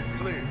until you're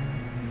clear.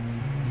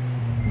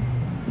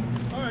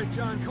 All right,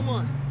 John, come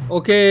on.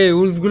 ওকে,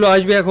 উলফগুলো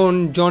আসবে এখন,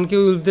 জনকে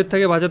উলফদের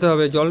থেকে বাঁচাতে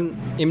হবে, জন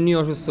এমনি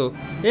অসুস্থ।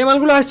 এই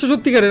মালগুলো আসছে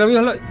সত্যিকারের, আমি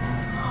ভালো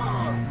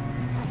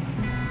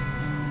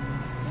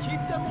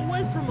Keep them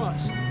away from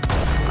us.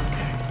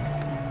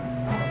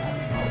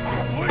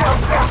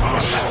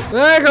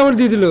 কামড়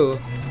দিয়ে দিল।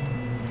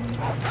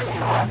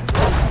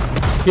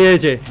 কে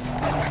হয়েছে?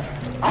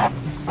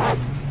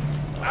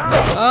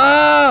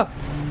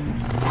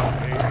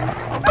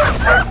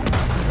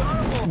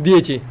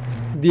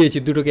 দিয়েছি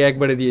দুটোকে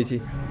একবারে দিয়েছি।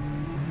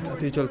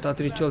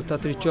 তাড়াতাড়ি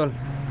চল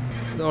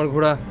তোমার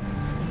ঘোড়া।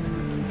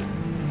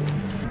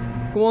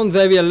 Common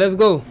Xavier, let's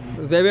go.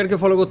 জেভিয়ারকে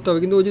follow করতে হবে,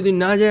 কিন্তু ও যদি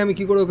না যায় আমি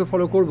কি করে ওকে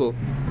ফলো করব?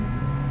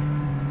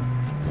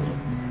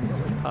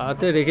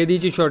 হাতে রেখে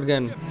দিয়েছি short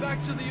gun. Back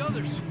to the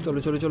others.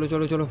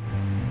 চলো।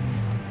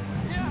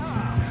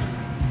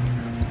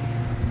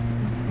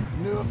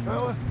 Knew a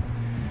fella?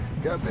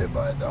 Got bit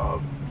by a dog.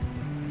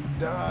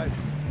 Died.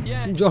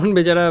 Yeah. জন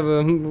বেচারা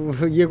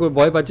ইয়ে করে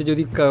ভয় পাচ্ছে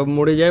যদি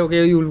মরে যায়, ওকে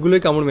ওই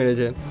উলগুলোই কামড়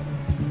মেরেছে।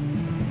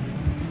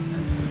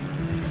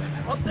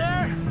 Up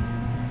there.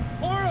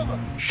 More of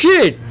them.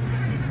 Sheet!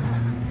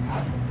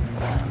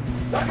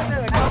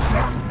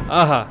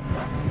 আহা,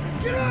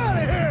 Get out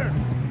of here.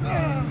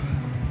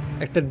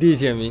 একটা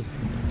দিয়েছি আমি। On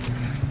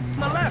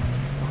the left.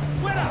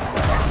 Wait up.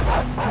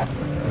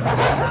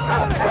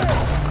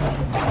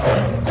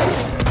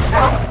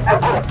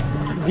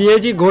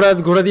 দিয়েছি,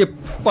 ঘোড়া দিয়ে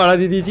পাড়া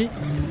দিয়ে দিয়েছি।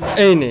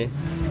 এই নে,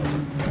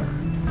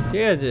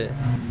 ঠিক আছে,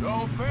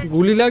 Don't think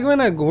গুলি লাগবে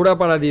না, ঘোড়া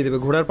পাড়া দিয়ে দেবে।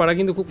 ঘোড়ার পাড়া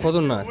কিন্তু খুব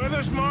খতরনাক, with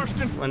us,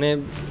 Marston. মানে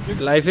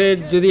লাইফে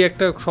যদি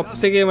একটা সব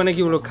থেকে মানে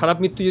কি বলবো খারাপ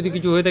মৃত্যু যদি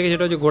কিছু হয়ে থাকে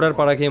সেটা হচ্ছে ঘোড়ার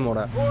পাড়া খেয়ে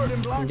মরা।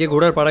 যে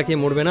ঘোড়ার পাড়া খেয়ে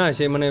মরবে না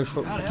সে মানে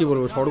কি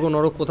বলবো স্বর্গ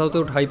নরক কোথাও তো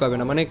ঠাঁই পাবে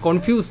না, মানে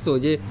কনফিউজ তো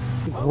যে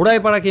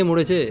ঘোড়ায় পাড়া খেয়ে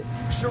মরেছে।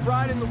 Should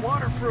ride in the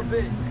water for a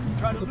bit.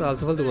 Try to তো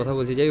আলতু ফালতু কথা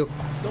বলছি। যাই হোক,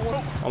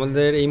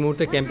 আমাদের এই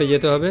মুহূর্তে ক্যাম্পে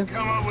যেতে হবে।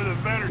 Come up with a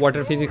better.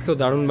 Water ফিজিক্সও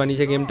দারুণ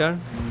বানিয়েছে গেমটা।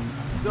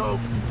 So,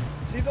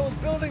 see those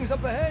buildings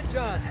up ahead,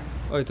 John.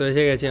 ওই তো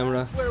এসে গেছি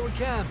আমরা, That's where we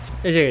camped.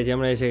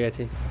 এসে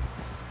গেছি।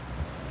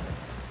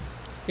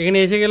 এখানে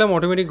এসে গেলাম,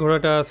 অটোমেটিক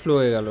ঘোড়াটা স্লো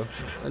হয়ে গেল,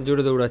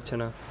 জোরে দৌড়াচ্ছে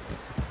না।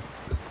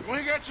 we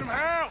got some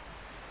help.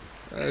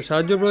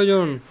 সাহায্য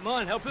প্রয়োজন। Come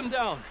on, help him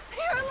down.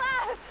 You're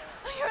alive!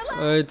 You're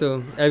alive! ওই তো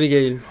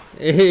অ্যাবিগেইল,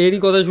 এরই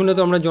কথা শুনে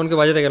তো আমরা জনকে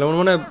বাজাতে গেলাম। আমার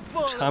মনে হয়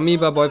স্বামী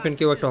বা বয়ফ্রেন্ড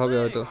কেউ একটা হবে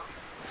হয়তো।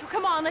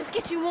 Come on, let's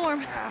get you warm.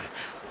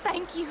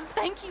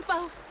 Thank you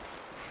both.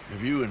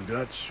 Have you and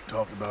Dutch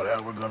talked about how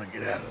we're gonna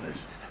get out of this?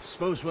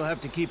 Suppose we'll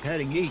have to keep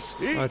heading east.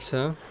 আচ্ছা,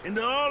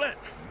 Into all that?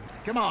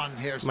 Come on,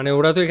 here's মানে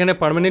ওরা তো এখানে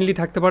permanently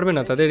থাকতে পারবে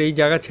না, তাদের এই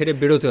জায়গা ছেড়ে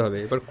বেরোতে হবে।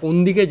 এবার কোন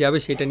দিকে যাবে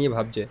সেটা নিয়ে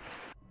ভাবছে।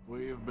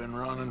 We've been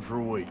running for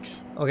weeks.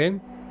 ওকে,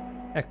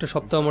 একটা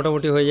সপ্তাহ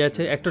মোটামুটি হয়ে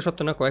যাচ্ছে, একটা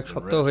সপ্তাহ না কয়েক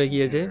সপ্তাহ হয়ে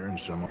গিয়েছে।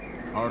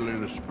 Hardly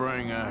the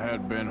spring I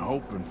had been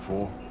hoping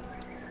for.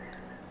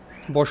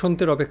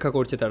 বসন্তের অপেক্ষা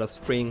করছে তারা,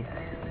 স্প্রিং।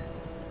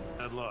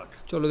 Bad luck.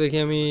 চলো দেখি,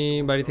 আমি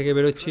বাড়ি থেকে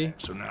বেরোচ্ছি।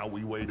 So now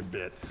we wait a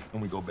bit and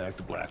we go back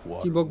to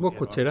Blackwater. কি বকবক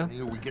করছে এরা?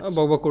 Here we get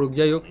বকবক করুক,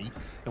 যাই হোক।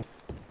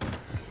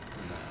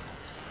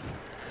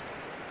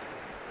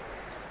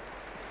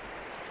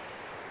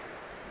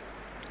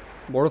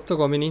 বরফ তো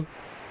কমেনি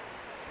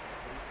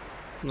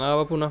না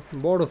বাপু, না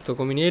বরফ তো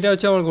কমেনি। এটা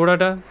হচ্ছে আমার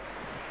ঘোড়াটা।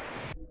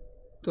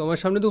 তো আমার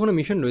সামনে তো ওখানে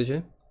মিশন রয়েছে,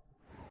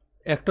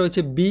 একটা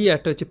হচ্ছে বি,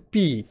 একটা হচ্ছে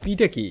পি।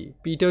 পিটা কি?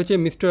 পিটা হচ্ছে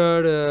মিস্টার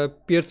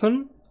পিয়ারসন,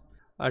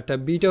 আরটা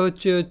বিটা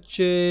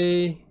হচ্ছে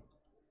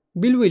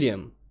বিল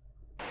উইলিয়াম।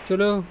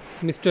 চলো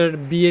মিস্টার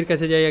বি এর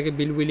কাছে যাই আগে।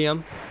 বিল উইলিয়াম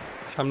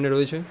সামনে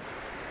রয়েছে।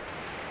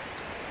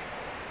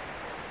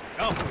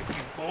 Come with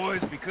you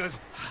boys because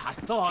I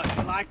thought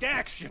you liked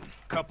action.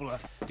 Couple of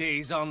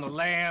days on the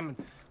lam, and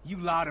you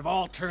lot have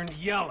all turned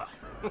yellow.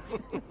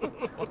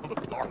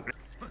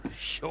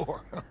 Sure.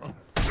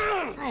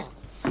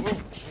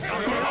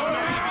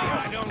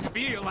 I don't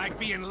feel like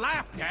being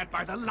laughed at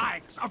by the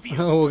likes of you.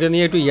 ওকে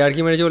নিয়ে একটু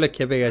ইয়ার্কি মেরেছে বলে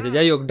খেপে গেছে।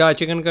 যাই হোক, Dutch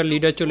এখানকার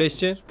লিডার চলে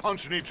এসছে।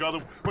 Punching each other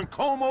when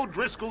Como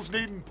Driscoll's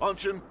needing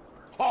punching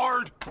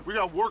hard. We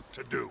got work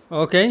to do.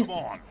 Okay, Come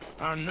on.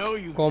 I know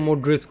you. কম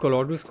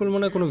ওড্রিস্কল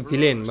মানে কোনো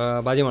ভিলেন বা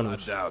বাজে মানুষ,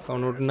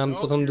 কারণ ওর নাম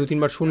প্রথম 2-3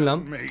 বার শুনলাম।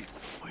 Me.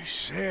 We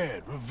said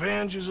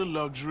revenge is a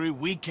luxury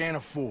we can't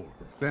afford.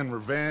 Then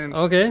revenge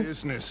Okay.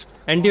 business.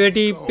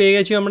 Antibiotic পেয়ে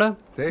গেছি আমরা,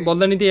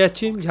 বদলা নিতে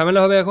যাচ্ছি, ঝামেলা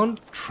হবে এখন।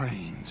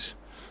 Trains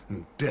and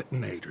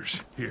detonators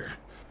here.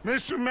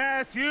 Mr.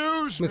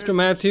 Matthews. Mister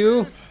Matthew,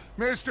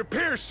 Mr.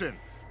 Pearson,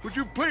 would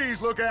you please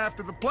look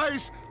after the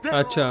place? There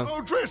Acha. are no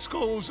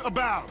Driscolls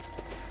about.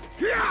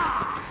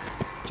 Yeah!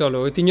 চলো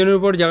ওই তিনজনের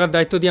উপর জায়গার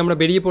দায়িত্ব দিয়ে আমরা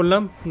বেরিয়ে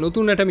পড়লাম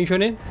নতুন একটা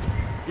মিশনে।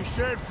 He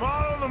said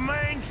follow the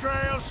main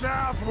trail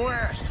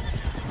southwest.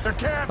 The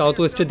captain. South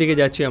ওয়েস্টের দিকে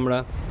যাচ্ছি আমরা।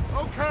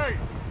 Okay,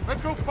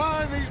 let's go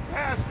find these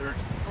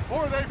bastards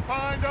before they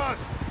find us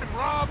and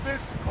rob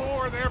this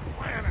score they're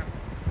planning.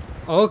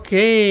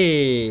 ওকে,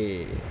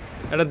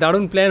 একটা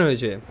দারুণ প্ল্যান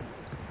হয়েছে,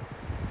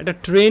 একটা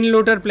ট্রেন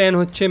লোটার প্ল্যান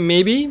হচ্ছে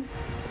মেবি,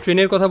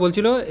 ট্রেনের কথা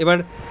বলছিল। এবার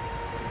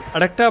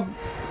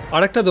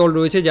আরেকটা দল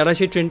রয়েছে যারা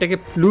সেই ট্রেনটাকে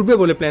লুটবে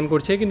বলে প্ল্যান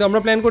করছে, কিন্তু আমরা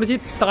প্ল্যান করেছি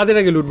তাদের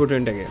আগে লুটবো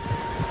ট্রেনটাকে।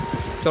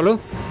 চলো।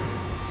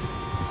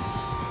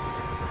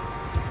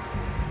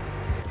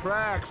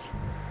 Tracks,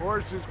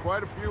 horses,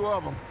 quite a few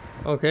of them.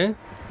 ওকে,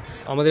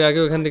 আমাদের আগে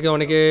ওখান থেকে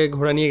অনেকে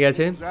ঘোড়া নিয়ে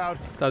গেছে, Out.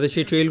 তাদের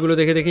সেই ট্রেলগুলো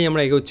দেখে দেখেই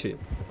আমরা এগোচ্ছি।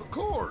 Of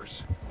course.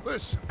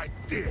 Listen, I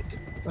did.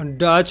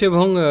 Dutch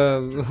এবং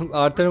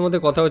আর্থারের মধ্যে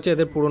কথা হচ্ছে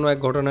এদের পুরনো এক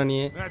ঘটনা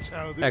নিয়ে, That's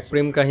how এক this.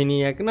 প্রেম কাহিনী,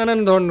 এক নানান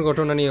ধরনের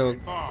ঘটনা নিয়ে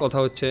কথা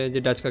হচ্ছে, যে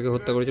ডাচ কাকে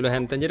হত্যা করেছিল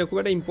হ্যান ত্যান, যেটা খুব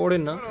একটা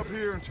ইম্পর্টেন্ট না। Get up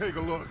here and take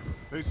a look.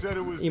 They said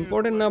it was.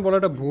 Important না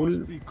বলাটা ভুল,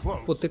 Must be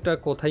close. প্রত্যেকটা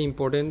কথাই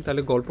ইম্পর্টেন্ট,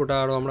 তাহলে গল্পটা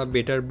আরও আমরা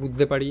বেটার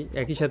বুঝতে পারি,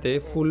 একই সাথে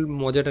ফুল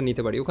মজাটা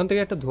নিতে পারি। ওখান থেকে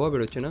একটা ধোয়া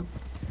বেরোচ্ছে না,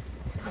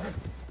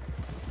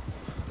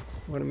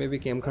 ওখানে মেবি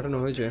ক্যাম্প খাটানো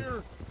হয়েছে।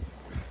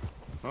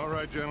 All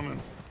right, gentlemen.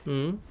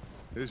 Hmm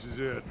This is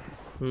it.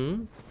 হুম,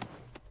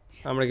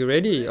 আমরা কি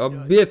রেডি?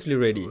 Obviously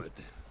ready.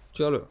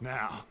 চলো,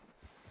 Now,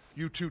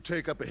 you two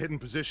take up a hidden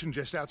position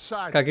just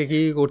outside. কাকে কি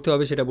করতে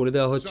হবে সেটা বলে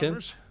দেওয়া হচ্ছে।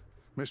 Summers,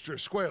 Mr.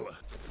 Escuela.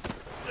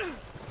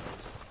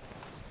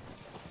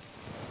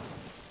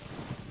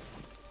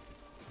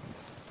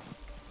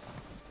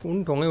 কোন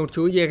ঢঙে উঠছে,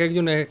 ওই যে এক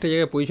একজন এক একটা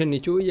জায়গায় পজিশন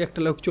নিচ্ছে, ওই যে একটা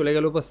লোক চলে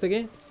গেল পাশ থেকে,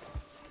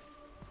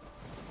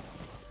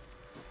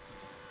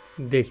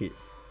 দেখি।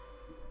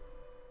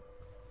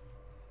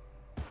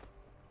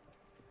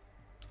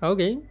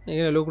 ওকে,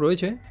 এখানে লোক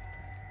রয়েছে।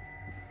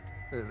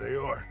 There they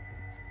are.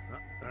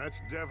 That's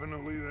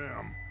definitely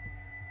them.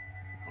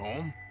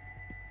 Home?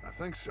 I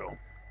think so.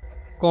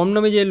 কম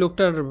নামে যে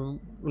লোকটার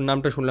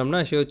নামটা শুনলাম না,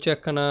 সে হচ্ছে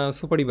একখানা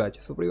সুপারিবাজ।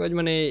 সুপারিবাজ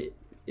মানে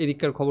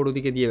এদিককার খবর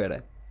ওদিকে দিয়ে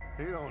বেড়ায়।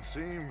 He don't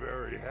seem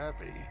very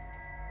happy.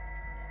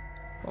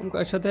 কম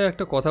কার সাথে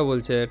একটা কথা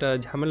বলছে, এটা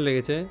ঝামেলা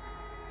লেগেছে।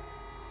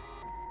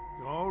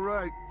 All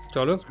right,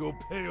 চলো। let's go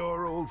pay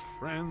our old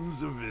friends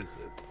a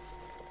visit.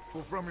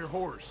 Pull from your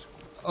horse.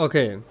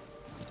 ওকে,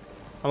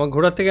 আমার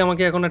ঘোড়ার থেকে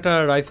আমাকে এখন একটা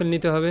রাইফেল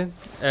নিতে হবে।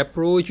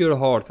 Approach your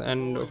horse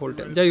and hold.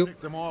 যাই হোক,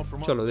 Pick them off from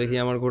চলো up দেখি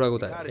there. আমার ঘোড়া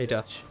কোথায়। এটা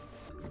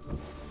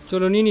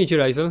চলো, নিয়ে নিয়েছি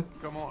rifle.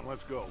 Come on,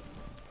 let's go.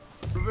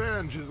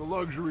 Revenge is a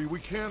luxury we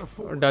can't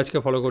afford. ডাচকে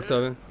follow করতে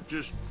হবে।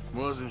 Just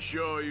wasn't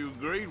sure you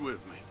agreed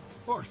with me.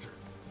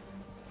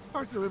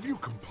 Arthur, have you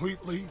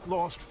completely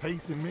lost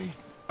faith in me?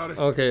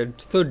 ওকে,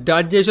 তো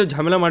ডাচ যেসব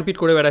ঝামেলা মারপিট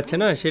করে বেড়াচ্ছে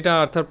না, সেটা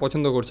আর্থার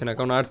পছন্দ করছে না,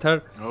 কারণ আর্থার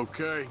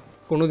Okay.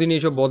 কোনোদিন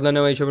এইসব বদলা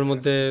নেওয়া এইসবের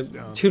মধ্যে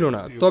ছিল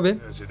না। তবে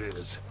As it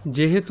is.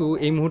 যেহেতু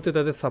এই মুহূর্তে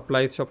তাদের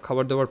সাপ্লাই সব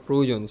খাবার দাবার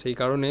প্রয়োজন, সেই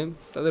কারণে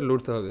তাদের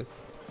লড়তে হবে,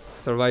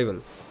 সার্ভাইভাল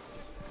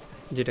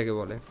যেটাকে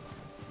বলে।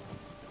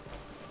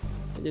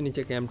 এই যে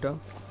নিচে ক্যাম্পটা,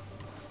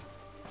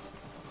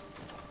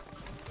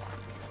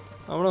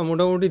 আমরা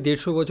মোটামুটি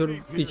 150 বছর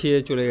পিছিয়ে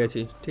চলে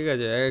গেছি, ঠিক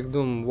আছে,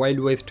 একদম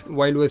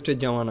ওয়াইল্ড ওয়েস্টের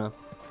জামানা।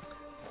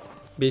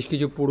 বেশ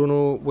কিছু পুরনো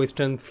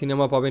ওয়েস্টার্ন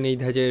সিনেমা পাবেন এই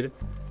ধাঁচের।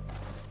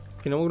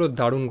 সিনেমাগুলো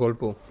দারুণ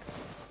গল্প,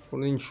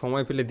 কোনোদিন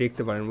সময় পেলে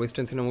দেখতে পারেন,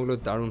 ওয়েস্টার্ন সিনেমাগুলো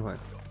দারুণ হয়।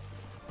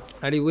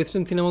 আর এই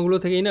ওয়েস্টার্ন সিনেমাগুলো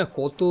থেকেই না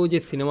কত যে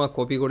সিনেমা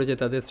কপি করেছে,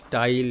 তাদের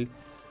স্টাইল,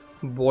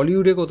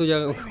 বলিউডে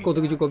কত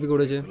কিছু কপি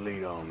করেছে।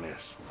 Lead on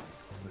this.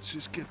 Let's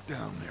just get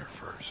down there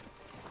first.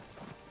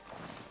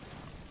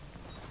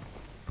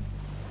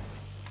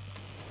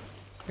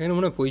 এখানে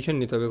মনে হয় পজিশন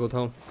নিতে হবে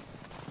কোথাও।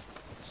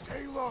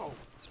 Stay low.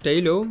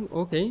 স্টাইলও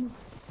ওকে,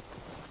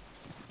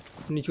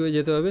 নিচু হয়ে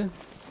যেতে হবে।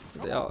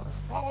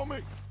 Follow me.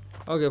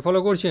 ওকে, ফলো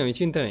করছি আমি,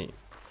 চিন্তা নেই।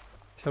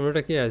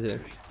 সামনেটা কে আছে?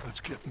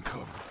 Let's get in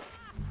cover.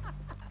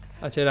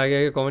 আচ্ছা, এর আগে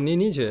কভার নিয়ে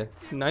নিয়েছে।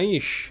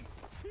 Nice.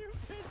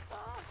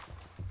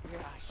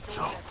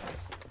 So,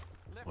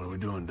 what are we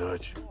doing,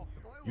 Dutch?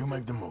 You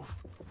make the move.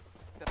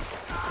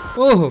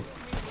 ওহ,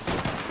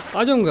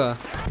 আজমগা।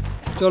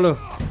 চলো,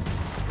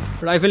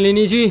 রাইফেল নিয়ে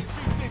নিয়েছি,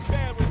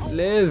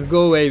 লেটস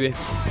গো বেবি।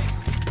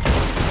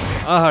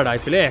 আহা,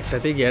 রাইফেলে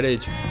একসাথে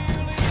গ্যারেজ।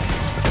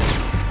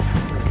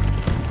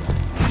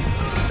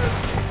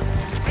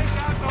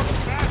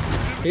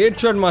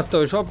 হেডশট মারতে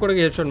হবে, সব করে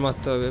হেডশট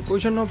মারতে হবে।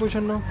 Position now,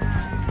 position now.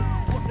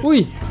 We,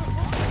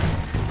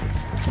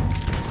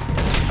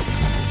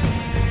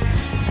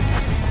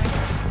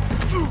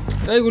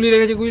 এই গুলি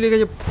লেগেছে, গুলি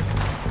লেগেছে।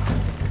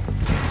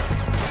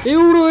 এই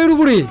উড়ো, এর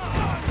উপরে।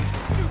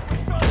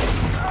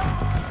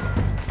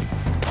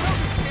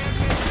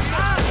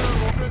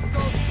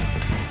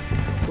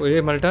 ওই রে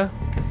মালটা।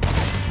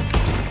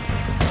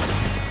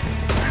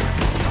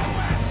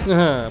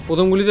 হ্যাঁ,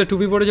 প্রথম গুলিতে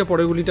টুপি পড়েছে,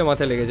 পরের গুলিটা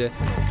মাথায় লেগেছে।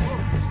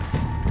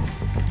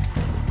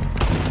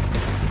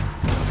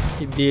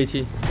 দিয়েছি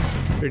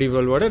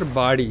রিভলভারের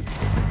বাড়ি।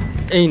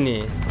 এই নে,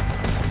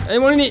 এই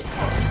মরিনি।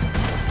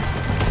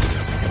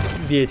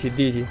 দিয়েছি,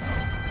 দিয়েছি।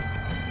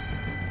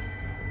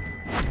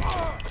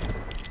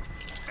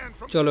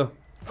 চলো,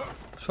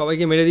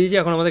 সবাইকে মেরে দিয়েছি।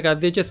 এখন আমাদের কাজ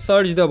দিয়েছে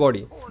সার্চ দ্য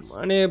বডি,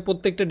 মানে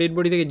প্রত্যেকটা ডেড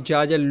বডি থেকে যা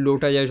যা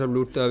লোটা যায় সব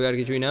লুটতে হবে, আর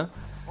কিছুই না।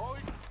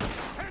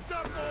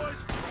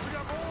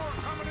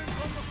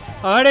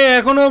 আরে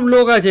এখনো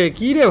লোক আছে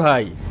কি রে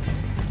ভাই?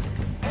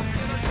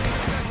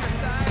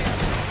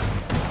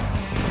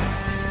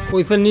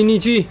 পয়সা নিয়ে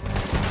নিয়েছি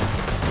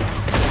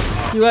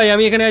কি ভাই?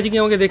 আমি এখানে আছি কি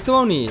আমাকে দেখতে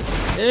পাওনি?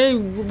 এই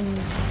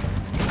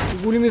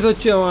গুলি মিস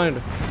হচ্ছে আমার।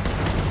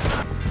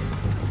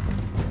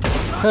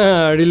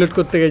 হ্যাঁ, রিলোড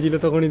করতে গেছিল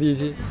তখনই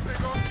দিয়েছি।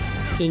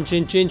 Change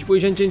change change,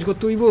 position change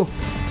করতে হইব।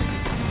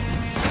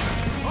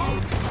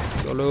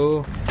 চলো,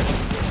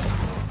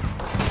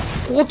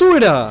 কত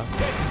এটা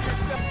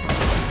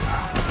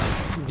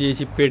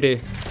দিয়েছি পেটে,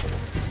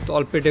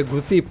 তল পেটে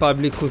ঘুষি,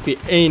 পাবলিক খুশি।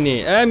 এই নে,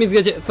 মিস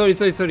গেছে। সরি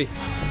সরি সরি,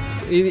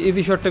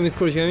 ইজি শটটা মিস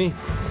করেছি আমি।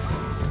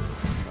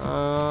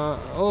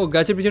 ও,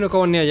 গাছের পিছনে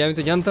কভার নেওয়া যায়, আমি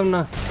তো জানতাম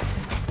না।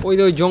 ওই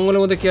ওই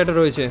জঙ্গলের মধ্যে কেয়াটা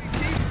রয়েছে।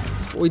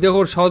 ওই দেখো,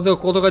 ওর সাহস দেখো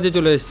কত কাছে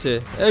চলে এসছে।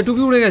 এই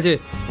টুপি উড়ে গেছে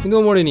কিন্তু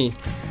ও মরেনি।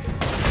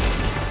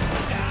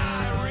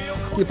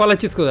 কি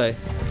পালাচ্ছিস কোথায়?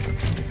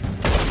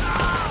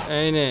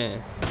 এই নে।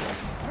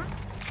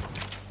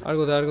 আর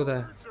কোথায়, আর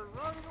কোথায়?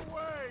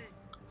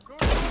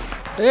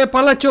 এ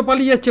পালাচ্ছ,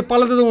 পালিয়ে যাচ্ছে,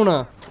 পালাতে দেবো না।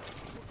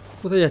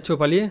 কোথায় যাচ্ছ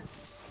পালিয়ে?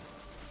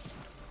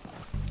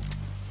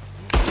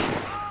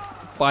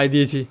 পায়ে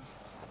দিয়েছি,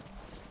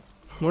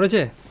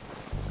 মরেছে।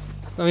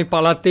 আমি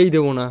পালাতেই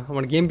দেবো না,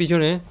 আমার গেম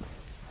পিছনে,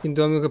 কিন্তু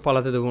আমি ওকে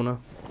পালাতে দেবো না।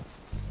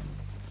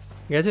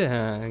 গেছে?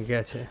 হ্যাঁ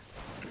গেছে।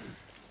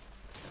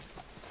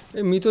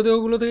 এই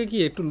মৃতদেহগুলো থেকে কি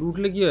একটু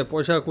লুটলে কি হয়,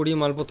 পয়সা করি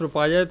মালপত্র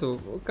পাওয়া যায়, তো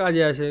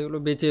কাজে আসে। এগুলো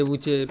বেচে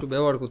বুচে একটু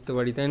ব্যবহার করতে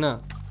পারি, তাই না?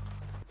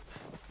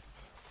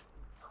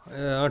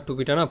 আর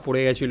টুপিটা না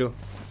পড়ে গেছিলো।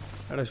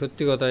 একটা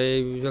সত্যি কথা,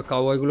 এই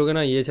কাউবয়গুলোকে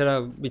না ইয়ে ছাড়া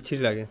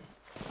বিচ্ছিরি লাগে।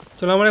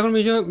 চলো, আমার এখন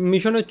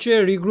মিশন হচ্ছে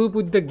রিগ্রুপ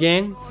উইথ দ্য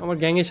গ্যাং। আমার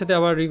গ্যাংয়ের সাথে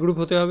আবার রিগ্রুপ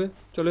হতে হবে।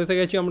 চলে এসে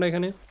গেছি আমরা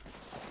এখানে।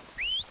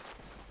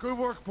 Good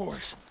work,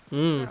 boys.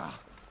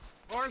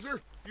 Arthur,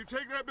 you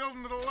take that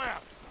building to the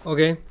left.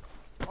 Okay,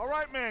 All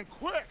right, man,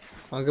 quick.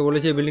 আমাকে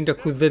বলেছে এই বিল্ডিংটা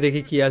খুঁজতে,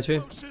 দেখি কি আছে।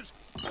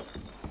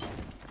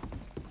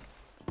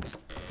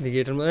 দেখি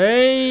এটার মধ্যে,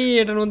 এই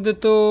এটার মধ্যে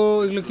তো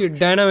এগুলো কি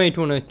ডায়নামাইট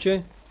মনে হচ্ছে।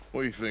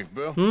 What do you think,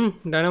 Bill?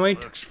 Dynamite.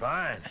 Looks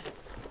fine.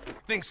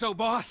 Think so,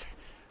 boss?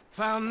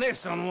 Found this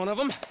on one of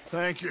them.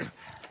 Thank you.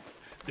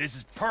 This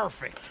is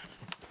perfect.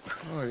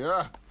 Oh,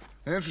 yeah?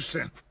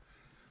 Interesting.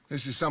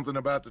 This is something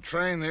about the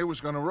train they was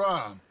gonna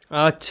rob.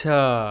 আচ্ছা,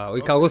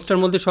 ওই কাগজটার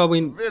মধ্যে সব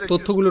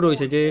তথ্যগুলো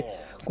রয়েছে, যে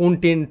কোন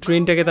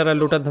ট্রেনটাকে তারা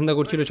লোটার ধান্দা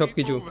করছিল সব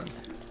কিছু।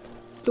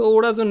 তো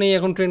ওরা তো নেই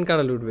এখন, ট্রেন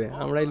কারা লুটবে?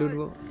 আমরাই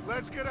লুটবো।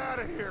 Let's get out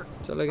of here.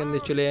 চলো এখান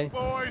থেকে চলে যাই।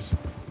 Boys,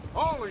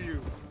 all of you.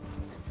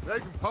 They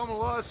can pummel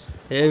us,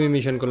 heavy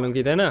mission করলাম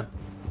কি, তাই না?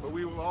 but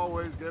we will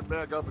always get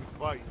back up and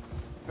fight.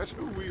 That's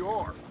who we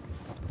are.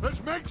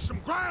 Let's make some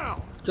ground.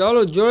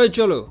 চলো জোরে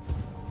চলো।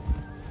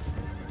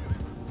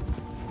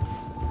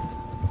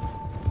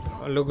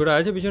 লোকরা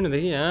আছে পিছনে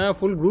দেখি। হ্যাঁ,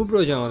 ফুল গ্রুপ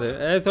রয়েছে আমাদের।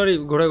 সরি,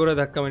 ঘোড়া ঘোড়া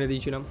ধাক্কা মেরে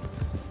দিয়েছিলাম।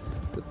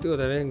 সত্যি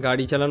কথা রে,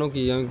 গাড়ি চালানো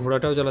কি, আমি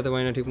ঘোড়াটাও চালাতে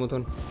পারি না ঠিক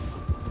মতন।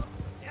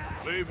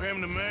 Leave him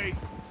to me.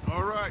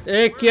 All right. এ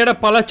কি একটা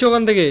পালাচ্ছে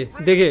ওখান থেকে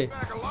দেখে।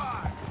 Back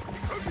alive.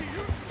 Could be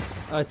you.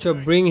 আচ্ছা,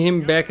 ব্রিং হিম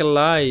ব্যাক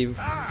লাইভ।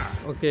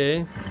 ওকে,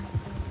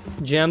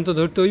 জ্যাম তো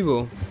ধরতে হইব।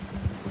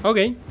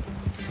 ওকে,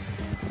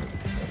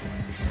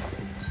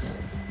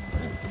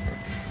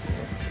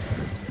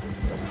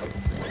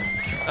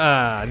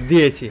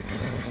 দিয়েছি।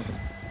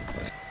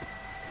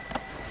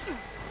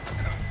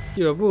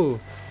 কি বাবু,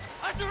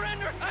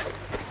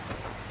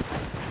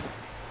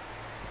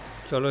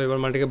 চলো এবার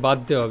মালটাকে বাদ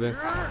দেওয়া হবে।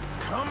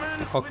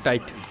 হক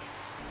tight.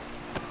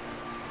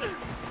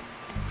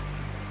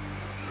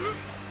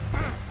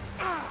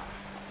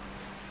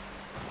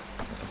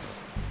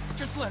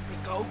 Just let me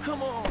go,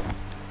 come on.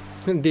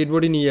 Dead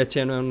body নিয়ে যাচ্ছে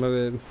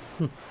এমনভাবে।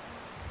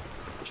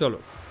 চলো।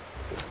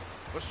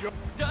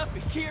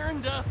 Duffy, Kieran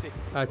Duffy.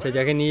 আচ্ছা,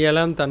 যাকে নিয়ে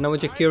এলাম তার নাম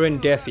হচ্ছে কিরেন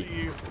ড্যাফি।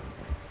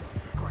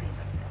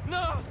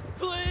 No,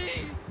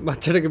 please.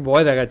 বাচ্চাটাকে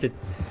ভয় দেখাচ্ছে।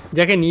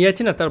 যাকে নিয়ে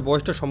যাচ্ছে না তার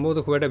বয়সটা সম্ভবত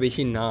খুব একটা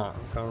বেশি না,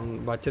 কারণ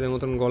বাচ্চাদের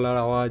মতন গলার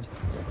আওয়াজ।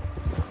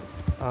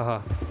 আহা,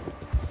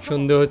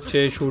 সন্ধে হচ্ছে,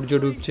 সূর্য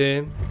ডুবছে,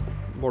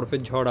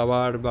 বরফের ঝড়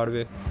আবার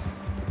বাড়বে।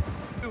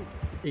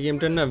 এই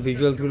গেমটার না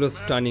ভিজুয়ালসগুলো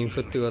স্টানিং,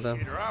 সত্যি কথা।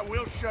 I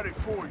will shut it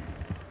for you.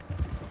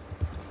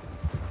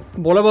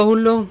 বলা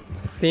বাহুল্য,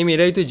 সেম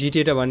এরাই তো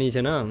জিটিএটা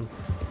বানিয়েছে না,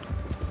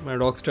 মানে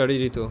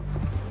রকস্টারেরই তো।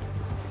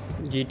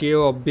 GTA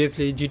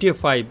obviously GTA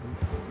 5,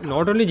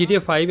 not only GTA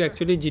 5,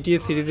 actually GTA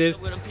সিরিজের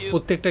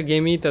প্রত্যেকটা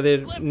গেমই তাদের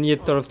নিজের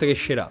তরফ থেকে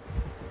সেরা।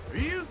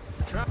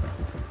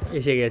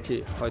 এসে গেছে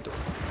হয়তো।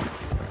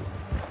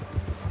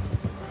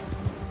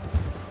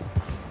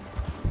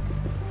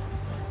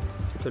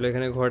 চলো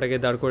এখানে ঘোড়াটাকে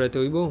দাঁড় করাতে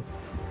হইব।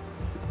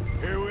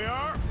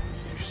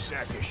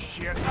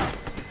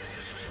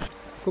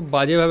 খুব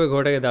বাজেভাবে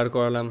ঘোড়াটাকে দাঁড়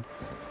করালাম।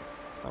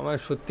 আমার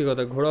সত্যি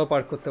কথা, ঘোড়াও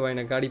পার্ক করতে পারি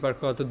না, গাড়ি পার্ক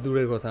করা তো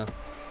দূরের কথা।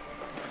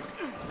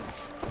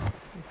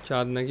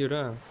 চাঁদ নাকি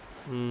ওটা?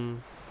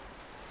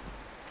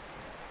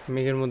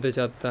 মেঘের মধ্যে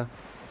চাঁদটা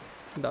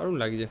দারুণ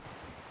লাগছে।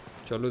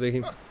 চলো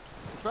দেখি।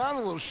 Found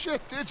a little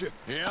shit, did you?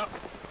 Yep.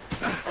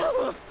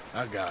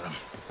 I got him.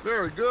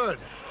 Very good.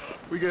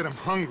 We get him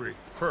hungry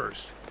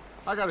first.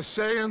 I got a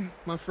saying,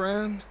 my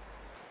friend.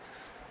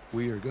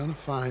 We are gonna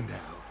find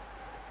out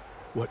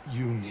what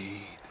you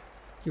need.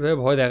 কিভাবে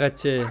ভয়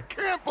দেখাচ্ছে। I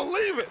can't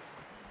believe it.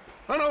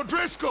 An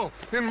O'Driscoll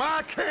in my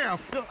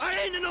camp. I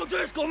ain't an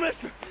O'Driscoll,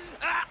 mister.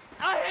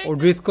 I ain't.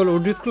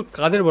 ওড্রিস্কল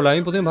কাদের বলে?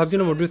 আমি প্রথমে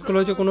ভাবছিলাম ওড্রিস্কল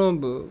হচ্ছে কোনো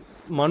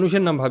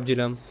মানুষের নাম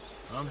ভাবছিলাম।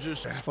 I'm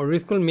just.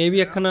 ওড্রিস্কল মেবি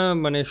একখানা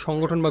মানে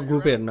সংগঠন বা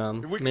গ্রুপের নাম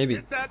If we can maybe.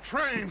 get that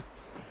train.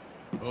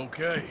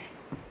 Okay.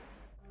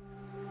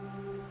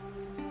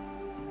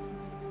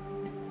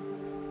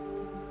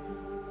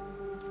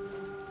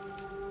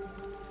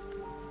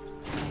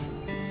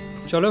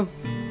 চলো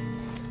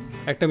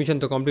একটা মিশন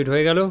তো কমপ্লিট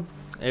হয়ে গেল।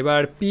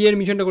 এবার পি এর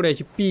মিশনটা করে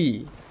আছি। পি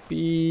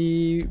পি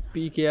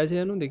পি কে আছে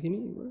জানো? দেখিনি।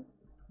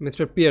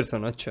 Mister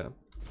Pearson. আচ্ছা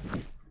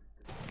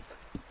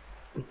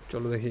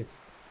চলো দেখি।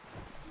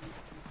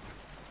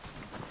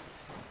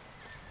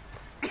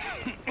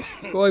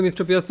 কই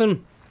mister Pearson?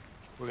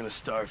 We're gonna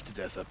starve to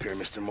death up here,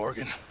 Mr.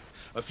 Morgan.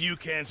 A few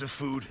cans of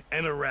food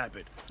and a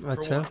rabbit. For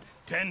আচ্ছা what?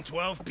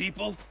 10-12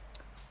 people?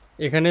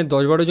 এখানে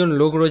 10-12 জন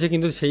লোক রয়েছে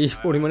কিন্তু সেই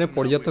পরিমাণে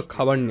পর্যাপ্ত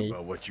খাবার নেই,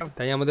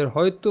 তাই আমাদের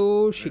হয়তো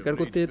শিকার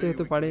করতে যেতে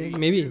হতে পারে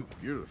maybe.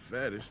 You're the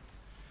fattest.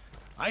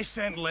 I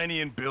sent Lenny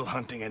and Bill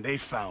hunting and they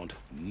found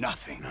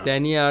nothing.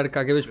 Danny আর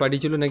কাকে বেশ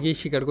পাঠিয়েছিল নাকি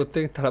শিকার করতে,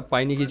 তারা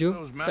পায়নি কিছু।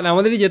 তাহলে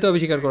আমাদেরই যেতে হবে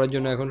শিকার করার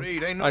জন্য এখন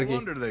আর কি।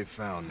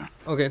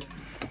 ওকে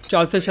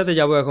চার্লসের সাথে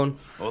যাব এখন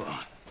Hold on.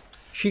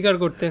 শিকার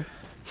করতে।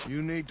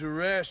 You need to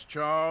rest,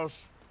 Charles.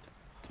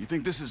 You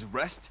think this is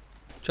rest?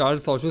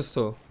 Charles অসুস্থ,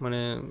 মানে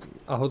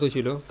আহত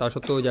ছিল, তা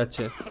সত্ত্বেও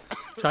যাচ্ছে।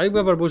 স্বাভাবিক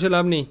ব্যাপার, বসে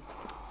লাভ নেই,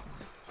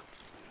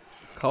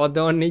 খাবার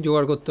দাবার নেই,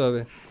 জোগাড় করতে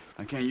হবে।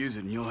 I can't use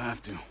it and you'll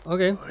have to.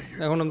 ওকে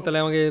এখন তাহলে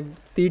আমাকে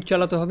তীর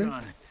চালাতে হবে।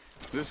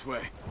 This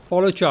way.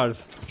 ফলো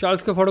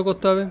চার্লসকে ফলো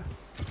করতে হবে।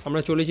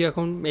 আমরা চলেছি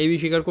এখন মেবি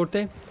শিকার করতে।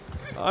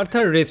 আর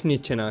তার রেস্ট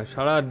নিচ্ছে না,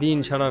 সারা দিন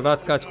সারা রাত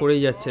কাজ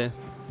করেই যাচ্ছে।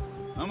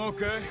 I'm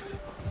okay.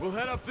 We'll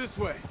head up this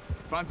way.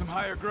 Find some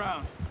higher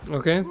ground.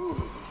 Okay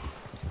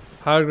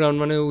higher ground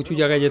মানে উঁচু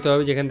জায়গায় যেতে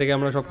হবে, যেখান থেকে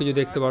আমরা সব কিছু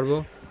দেখতে পারবো।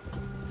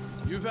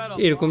 You've had a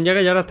এরকম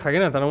জায়গায় যারা থাকে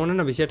না তারা মনে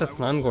না বেশি একটা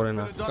স্নান করে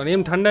না, কারণ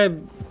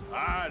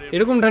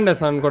এরকম ঠান্ডায়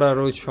স্নান করা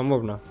রোজ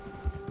সম্ভব না।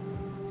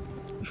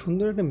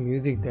 সুন্দর একটা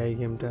মিউজিক দেয়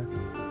গেমটা,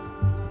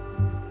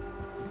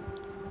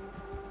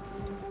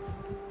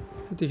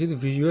 শুধু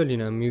ভিজুয়ালি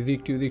না, মিউজিক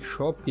টিউজিক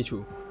সব কিছু।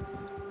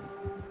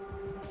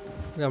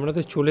 আমরা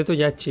তো চলে তো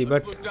যাচ্ছি,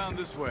 but look down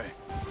this way.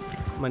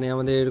 মানে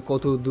আমাদের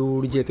কত দূর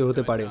যেতে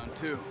হতে পারে। Down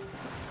too.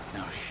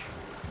 Now shh.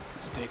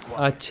 Stay quiet.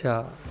 আচ্ছা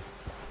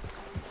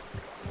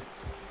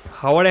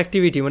হাওয়ার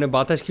অ্যাক্টিভিটি মানে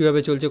বাতাস কীভাবে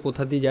চলছে,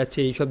 কোথা দিয়ে যাচ্ছে,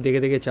 এইসব দেখে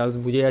দেখে চার্লস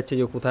বুঝে যাচ্ছে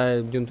যে কোথায়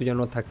জন্তু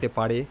জানোয়ার থাকতে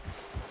পারে।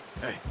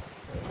 Hey.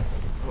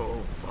 Oh,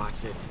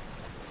 watch it.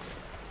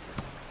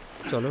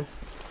 চলো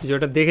কিছু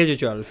একটা দেখেছো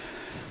চার্লস?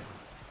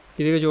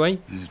 কী দেখেছো ভাই?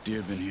 There's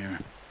deer been here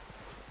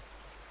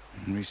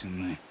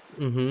recently.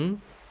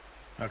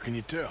 How can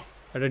you tell?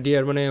 একটা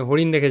ডিয়ার মানে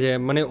হরিণ দেখেছে,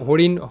 মানে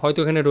হরিণ হয়তো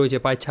এখানে রয়েছে,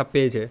 পায়ের ছাপ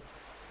পেয়েছে।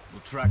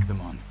 We'll track them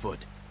on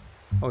foot.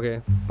 ওকে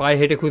পায়ে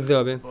হেঁটে খুঁজতে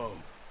হবে। Whoa.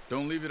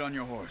 Don't leave it on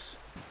your horse.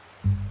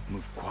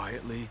 Move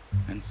quietly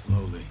and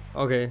slowly.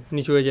 ওকে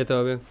নিচু হয়ে যেতে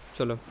হবে।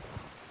 চলো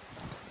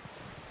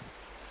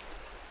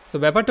তো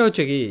ব্যাপারটা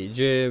হচ্ছে কি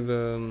যে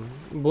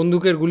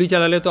বন্দুকের গুলি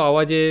চালালে তো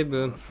আওয়াজে I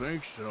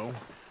think so.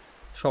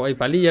 সবাই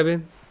পালিয়ে যাবে,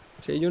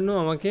 সেই জন্য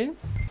আমাকে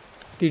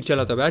তীর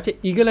চালাতে হবে। আচ্ছা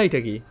ইগল আইটা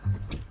কি?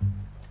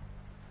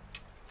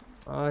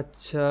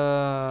 আচ্ছা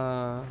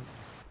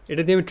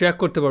এটা দিয়ে আমি ট্র্যাক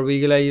করতে পারবো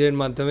ইগল আইয়ের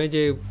মাধ্যমে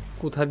যে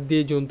কোথা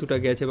দিয়ে জন্তুটা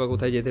গেছে বা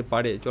কোথায় যেতে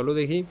পারে। চলো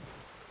দেখি।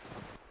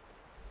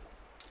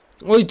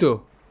 ওই তো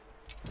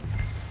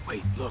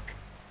Wait, look.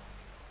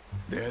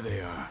 There they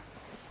are.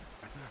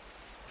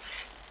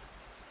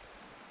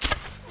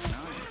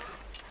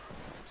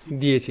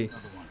 দিয়েছি,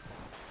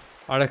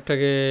 আর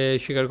একটাকে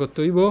শিকার করতে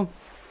হইব।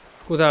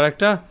 কোথায় আর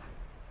একটা?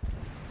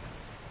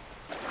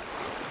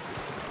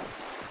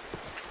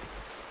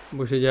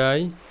 বসে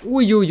যাই।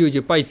 ওই যে ওই যে ওই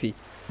যে পাইছি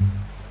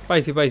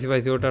পাইছি পাইছি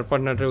পাইছি ওটার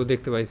পার্টনারটাও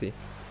দেখতে পাইছি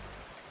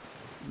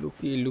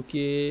লুকিয়ে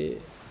লুকিয়ে।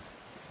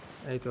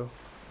 এই তো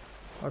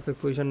পারফেক্ট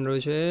পজিশন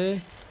রয়েছে।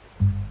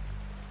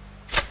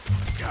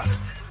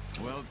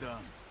 Well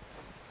done.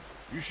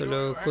 চলো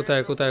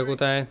কোথায় কোথায়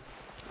কোথায়?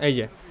 এই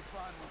যে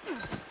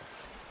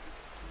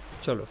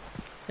চলো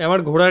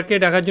আমার ঘোড়াকে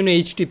ডাকার জন্য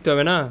এইচ টিপতে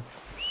হবে না?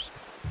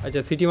 আচ্ছা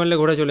সিটি মারলে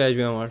ঘোড়া চলে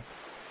আসবে আমার।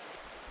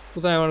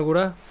 কোথায় আমার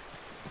ঘোড়া?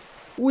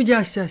 ওই যে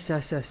আসছে আসছে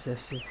আসছে আসছে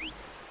আসছে।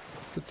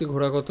 সত্যি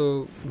ঘোড়া কত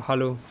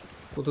ভালো,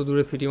 কত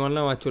দূরে সিটি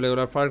মারলাম আর চলে গেল।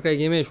 আর ফার ক্রাই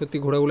গেমে সত্যি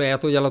ঘোড়াগুলো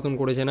এত জ্বালাতন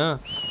করেছে না।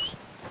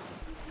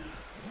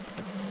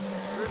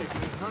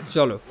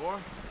 চলো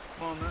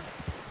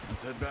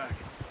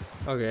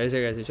ওকে এসে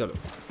গেছে, চলো।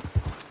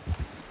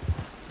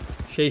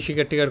 সেই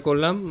শিকার টিকার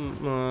করলাম,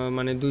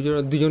 মানে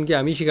দুজনকে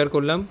আমি শিকার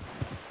করলাম,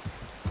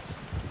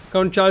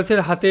 কারণ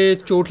চার্লসের হাতে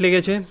চোট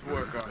লেগেছে,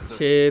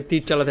 সে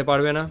তীর চালাতে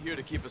পারবে না।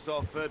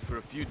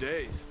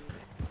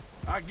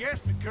 I guess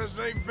because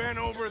they've been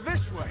over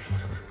this way.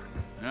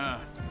 Yeah,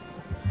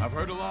 I've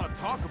heard a lot of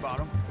talk about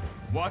them.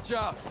 Watch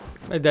out.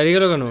 এই দাঁড়িয়ে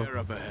গেল কেন?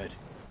 They're up ahead.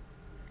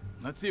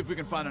 Let's see if we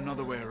can find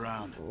another way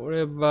around.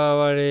 ওরে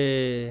বাবা রে,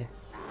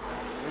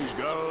 He's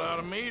got a lot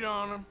of meat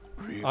on him.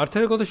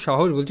 আর্থারের কত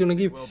সাহস, বলছো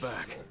নাকি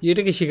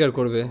এটাকে শিকার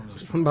করবে,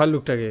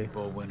 ভাল্লুকটাকে।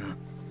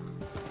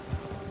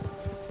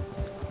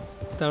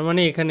 তার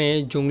মানে এখানে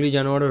জঙ্গলি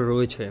জানোয়ারও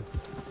রয়েছে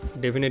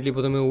ডেফিনেটলি।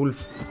 প্রথমে উলফ,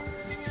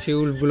 সেই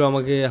উলফগুলো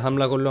আমাকে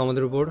হামলা করলো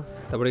আমাদের উপর,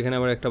 তারপর এখানে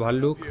আবার একটা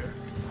ভাল্লুক।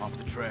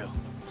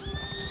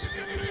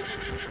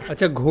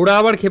 আচ্ছা ঘোড়া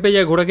আবার খেপে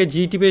যায়, ঘোড়াকে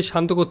জি টিপে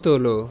শান্ত করতে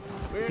হলো।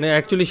 মানে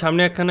অ্যাকচুয়ালি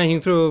সামনে একখানা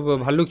হিংস্র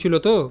ভাল্লুক ছিল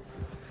তো,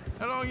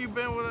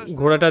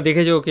 ঘোড়াটা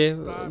দেখেছে ওকে।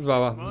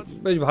 বাবা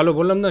বেশ ভালো,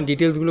 বললাম না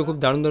ডিটেলসগুলো খুব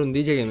দারুণ দারুণ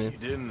দিয়েছে গেমে।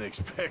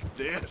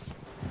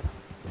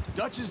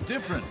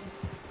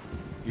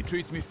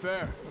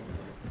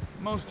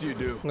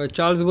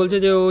 চার্লস বলছে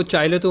যে ও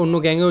চাইলে তো অন্য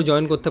গ্যাংয়েও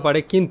জয়েন করতে পারে,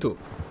 কিন্তু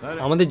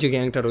আমাদের যে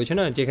গ্যাংটা রয়েছে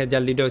না, যেখানে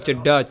যার লিডার হচ্ছে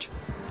ডাচ,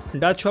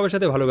 ডাচ সবার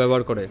সাথে ভালো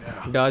ব্যবহার করে।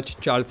 ডাচ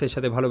চার্লসের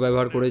সাথে ভালো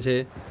ব্যবহার করেছে,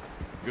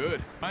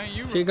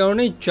 সেই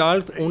কারণেই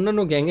চার্লস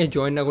অন্যান্য গ্যাংয়ে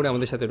জয়েন না করে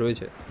আমাদের সাথে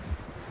রয়েছে।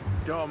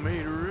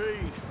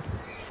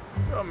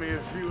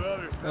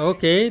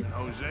 ওকে,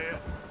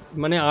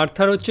 মানে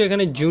আর্থার হচ্ছে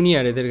এখানে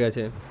জুনিয়র এদের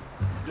কাছে।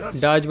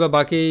 ডাচ বা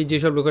বাকি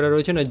যেসব লোকেরা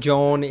রয়েছে না,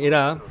 জন,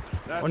 এরা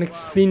অনেক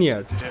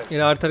সিনিয়র,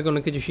 এরা আর্থারকে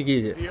অনেক কিছু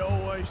শিখিয়েছে।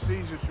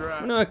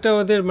 মানে একটা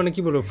ওদের মানে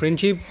কি বলবো,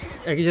 ফ্রেন্ডশিপ,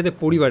 একই সাথে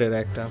পরিবারের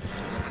একটা।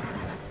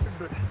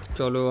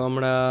 চলো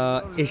আমরা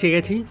এসে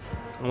গেছি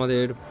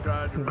আমাদের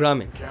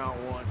গ্রামে,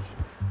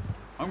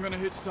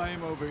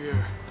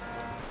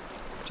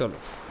 চলো।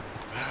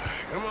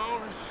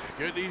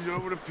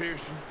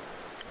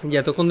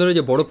 এতক্ষণ ধরে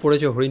যে বরফ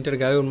পড়েছে হরিণটার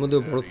গায়ে, ওর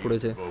মধ্যেও বরফ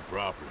পড়েছে।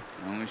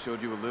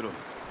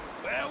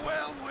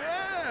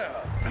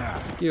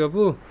 কি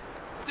বাবু,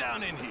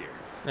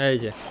 এই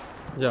যে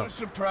যাও।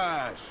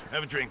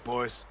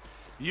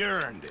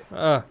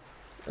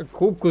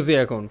 খুব খুশি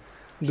এখন,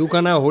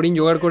 দুখানা হরিণ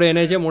জোগাড় করে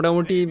এনেছে।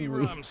 মোটামুটি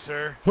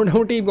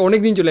মোটামুটি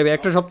অনেকদিন চলে যাবে,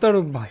 একটা সপ্তাহ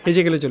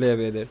হেসে গেলে চলে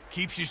যাবে এদের।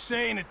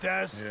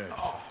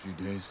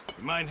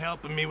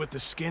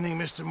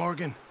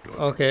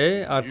 ওকে,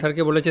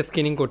 আর্থারকে বলেছে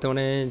স্কিনিং করতে,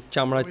 মানে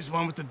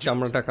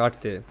চামড়াটা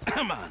কাটতে,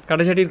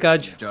 কাটাছাটির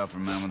কাজ,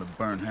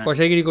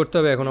 কষাইগিরি করতে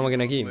হবে এখন আমাকে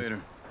নাকি।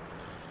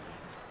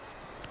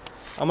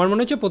 আমার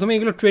মনে হচ্ছে প্রথমে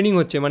এগুলো ট্রেনিং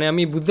হচ্ছে, মানে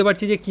আমি বুঝতে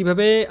পারছি যে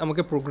কিভাবে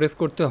আমাকে প্রোগ্রেস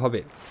করতে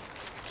হবে,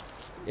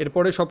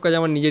 এরপরে সব কাজ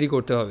আমার নিজেরই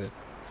করতে হবে।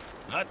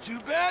 Not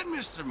too bad,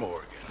 Mr.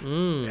 Morgan.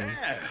 Yeah.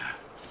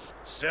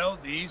 Sell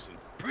these in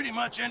pretty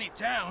much any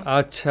town.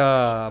 আচ্ছা,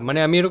 মানে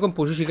আমি এরকম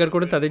পশু শিকার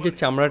করে তাদের যে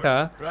চামড়াটা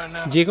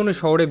যে কোনো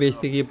শহরে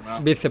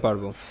বেচতে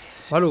পারবো।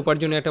 ভালো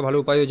উপার্জনের একটা ভালো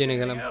উপায়ও জেনে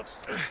গেলাম। It's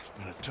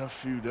been a tough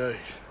few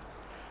days.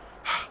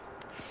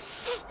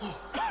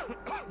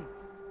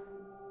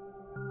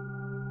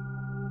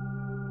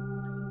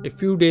 A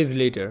few days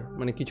later,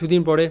 মানে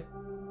কিছুদিন পরে।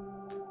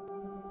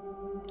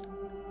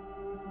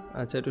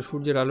 আচ্ছা, একটু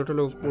সূর্যের আলো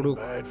টালো পড়ুক।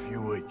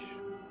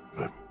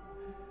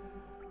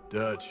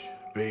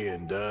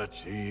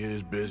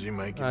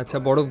 আচ্ছা,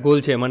 বরফ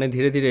গলছে, মানে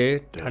ধীরে ধীরে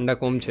ঠান্ডা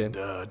কমছে,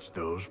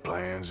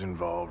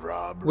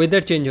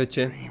 ওয়েদার চেঞ্জ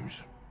হচ্ছে।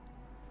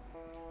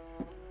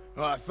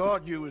 I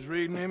thought you was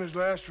reading him his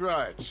last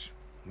rites.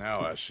 Now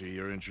I see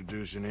you're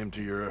introducing him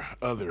to your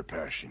other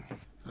passion.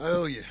 I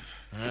owe you.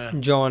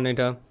 জন,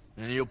 এটা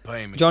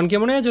জন কে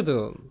মনে আছে তো,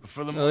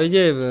 ওই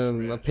যে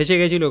ফেসে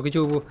গেছিল,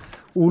 কিছু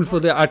উলফ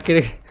ওদের আটকে,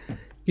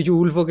 কিছু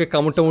উলফকে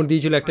কামড় টামড়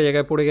দিয়েছিল, একটা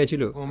জায়গায় পড়ে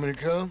গেছিল।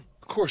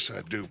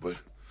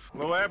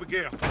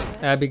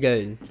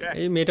 অ্যাবিগেইল,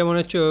 এই মেয়েটা মনে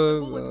হচ্ছে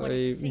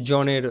ওই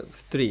জনের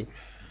স্ত্রী।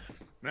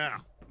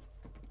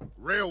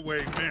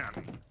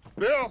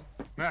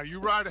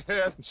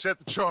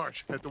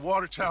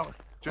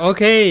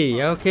 ওকে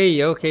ওকে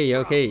ওকে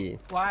ওকে।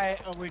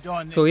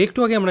 সো একটু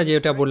আগে আমরা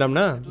যেটা বললাম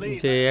না,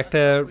 যে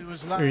একটা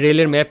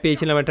রেলের ম্যাপ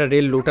পেয়েছিলাম, একটা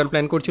রেল লোটাল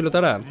প্ল্যান করছিল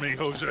তারা,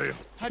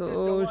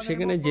 তো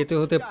সেখানে যেতে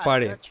হতে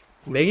পারে।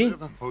 দেখি,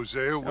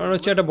 আমার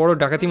হচ্ছে একটা বড়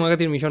ডাকাতি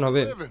মাগাতির মিশন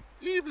হবে।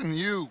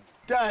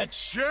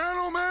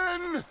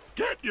 Gentlemen,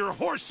 get your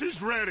horses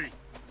ready.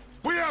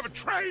 We have a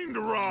train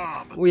to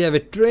rob. We have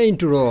a train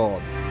to rob.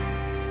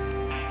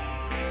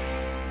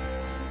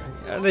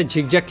 আরে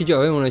ঝিকঝাক কিছু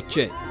হবে মনে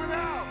হচ্ছে।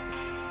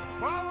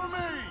 Follow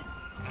me.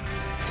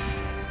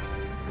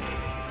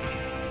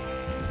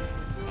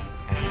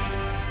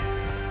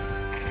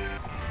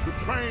 The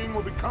train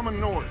will be coming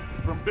north.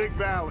 from Big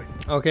Valley.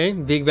 Okay,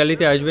 big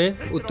ভ্যালিতে আসবে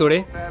উত্তরে,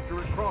 After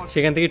it crosses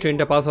সেখান থেকে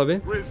ট্রেনটা পাস হবে।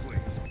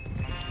 Grizzlies.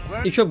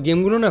 এইসব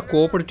গেমগুলো না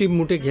কোঅপারেটিভ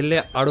মুডে খেললে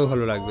আরও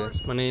ভালো লাগবে,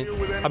 মানে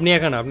আপনি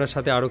একা না, আপনার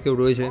সাথে আরও কেউ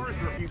রয়েছে,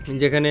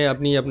 যেখানে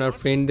আপনি আপনার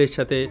ফ্রেন্ডদের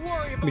সাথে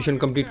মিশন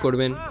কমপ্লিট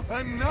করবেন।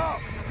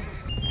 Enough.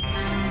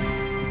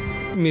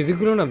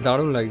 মিউজিকগুলো না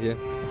দারুণ লাগছে।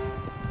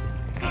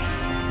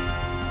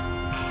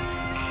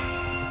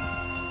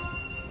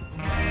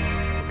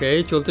 ওকে,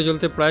 চলতে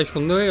চলতে প্রায়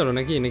সন্ধ্যে হয়ে গেল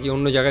নাকি, নাকি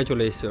অন্য জায়গায়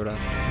চলে এসছে ওরা?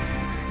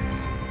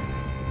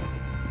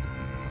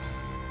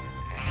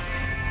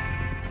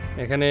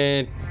 এখানে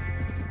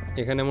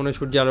এখানে মনে হয়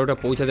সূর্য আলোটা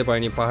পৌঁছাতে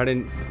পারেনি, পাহাড়ের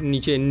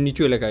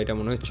নিচু এলাকা এটা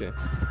মনে হচ্ছে।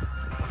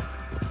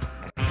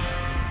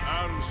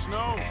 Out in the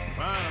snow,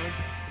 finally.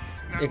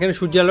 এখানে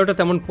সূর্য আলোটা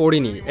তেমন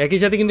পড়েনি, একই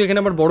সাথে কিন্তু এখানে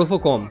আবার বরফও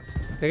কম,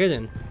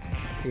 দেখেছেন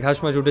ঘাস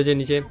মাছ উঠেছে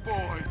নিচে।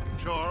 Boy,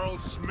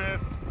 Charles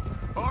Smith,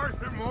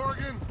 Arthur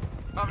Morgan,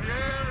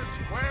 Javier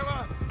Escuela,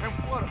 and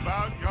what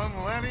about young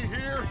Lenny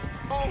here?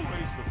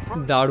 Always the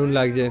first দারুণ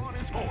লাগছে, on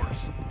his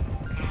horse.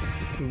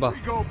 বাহ,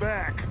 We go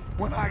back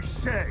when I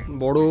say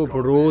বরফ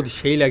রোদ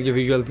সেই লাগছে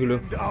ভিজুয়ালসগুলো।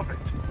 of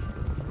it.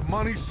 The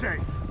money's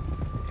safe.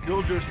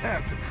 You'll just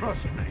have to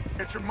trust me.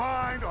 Get your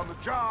mind on the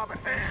job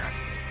at hand.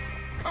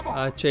 Come on,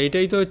 আচ্ছা,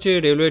 এটাই তো হচ্ছে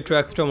রেলওয়ে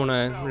ট্র্যাকসটা মনে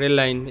হয়, রেল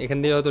লাইন, এখান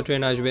দিয়ে হয়তো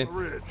ট্রেন আসবে। the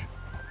ridge.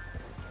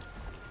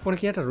 ওখানে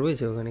কি একটা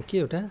রয়েছে, ওখানে কি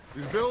ওটা?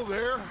 Is Bill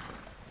there?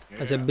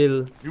 আচ্ছা, বিল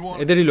You want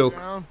এদেরই লোক।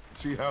 down?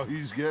 See how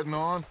he's getting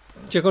on?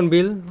 Check on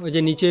বিল, ওই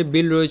যে নিচে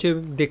বিল রয়েছে,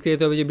 দেখতে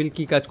যেতে হবে যে বিল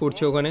কি কাজ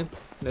করছে ওখানে।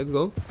 Let's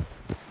go.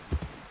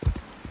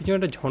 পিছনে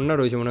একটা ঝর্ণা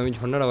রয়েছে মনে হয়, আমি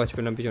ঝর্ণার আওয়াজ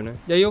পেলাম পিছনে।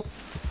 যাই হোক,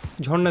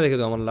 ঝর্ণা দেখে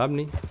তো আমার লাভ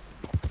নেই।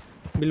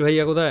 বিল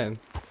ভাইয়া কোথায়?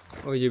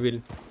 ওই যে বিল।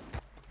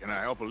 Can I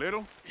help a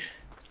little?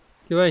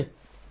 কি ভাই?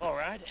 All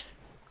right.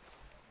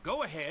 Go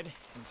ahead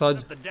and Saj.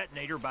 set up the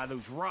detonator by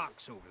those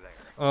rocks over there.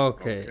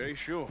 Okay, Okay,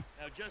 sure.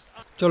 Now just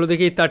চলো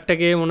দেখি এই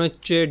তারটাকে মনে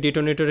হচ্ছে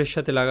ডেটোনেটরের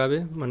সাথে লাগাবে,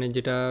 মানে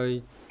যেটা ওই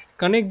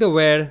connect the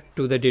wire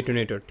to the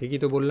detonator. ঠিকই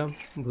তো বললাম,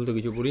 ভুল তো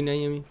কিছু বলি নাই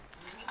আমি।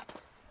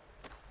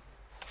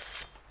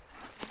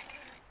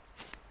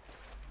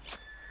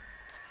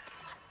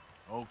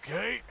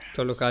 Okay.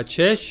 চলো কাজ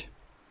শেষ,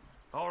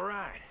 all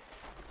right.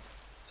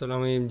 চলো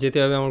আমি যেতে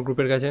হবে আমার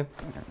গ্রুপের কাছে।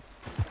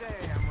 Say,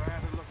 I'm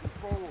rather looking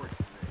forward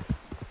to this.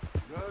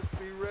 Just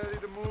be ready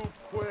to move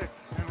quick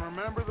and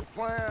remember the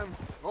plan.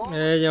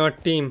 এই যে আমার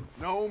টিম,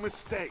 No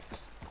mistakes.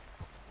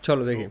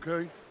 চলো দেখি।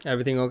 Okay?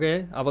 এভরিথিং ওকে,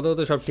 আপাতত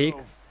সব ঠিক,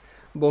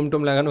 বোম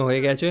টোম লাগানো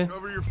হয়ে গেছে।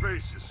 Cover your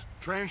faces.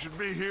 Train should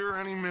be here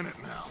any minute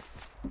now.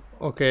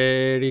 Okay,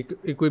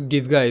 equip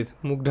disguise,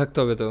 মুখ ঢাকতে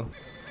হবে তো।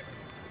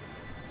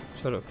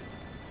 চলো,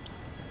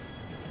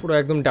 পুরো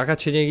একদম ডাকাত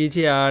সেজে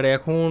গিয়েছি, আর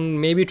এখন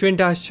মেবি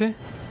ট্রেনটা আসছে।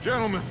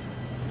 Gentlemen,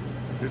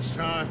 it's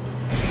time.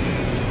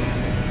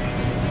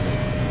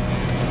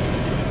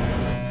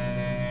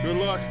 Good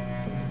luck,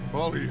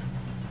 all of you.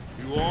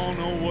 You all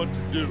know what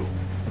to do.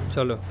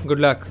 চলো, গুড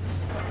লাক,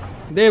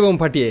 দে বোম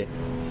ফাটিয়ে।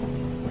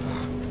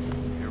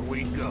 Here we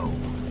go.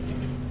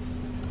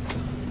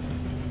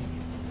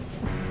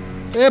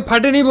 A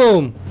ফাটেনি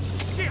bomb.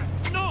 Shit!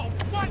 No!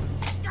 What?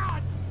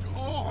 God!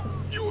 Oh,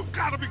 you have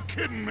got to be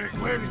kidding me.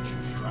 Where did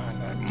you find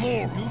that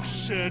moron? You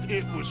said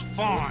it was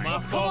fine.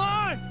 Come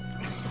on!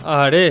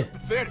 আরে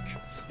Pathetic.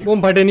 Bomb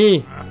ফাটেনি,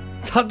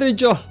 তাড়াতাড়ি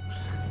চল,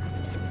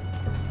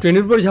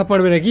 ট্রেনের উপর ঝাঁপ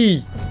মারবে নাকি?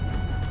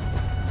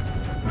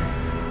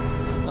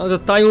 তো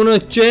তাই মনে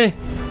হচ্ছে।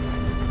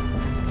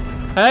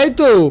 এই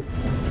তো,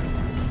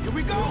 Here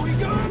we go.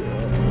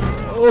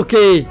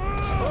 ওকে,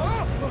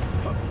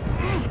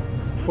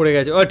 পড়ে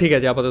গেছে। ও ঠিক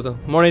আছে, আপাতত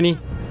মরেনি।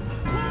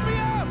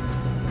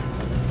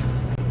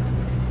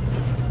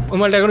 ও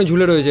মালটা এখনো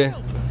ঝুলে রয়েছে।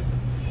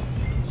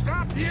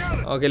 Stop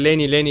yelling. ওকে,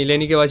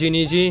 লেনিকে বাঁচিয়ে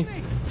নিয়েছি।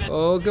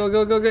 ওকে ওকে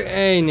ওকে ওকে,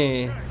 এই নে।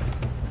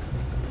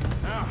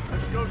 Now,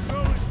 let's go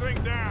slow this thing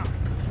down.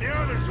 The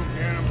others will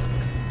get him.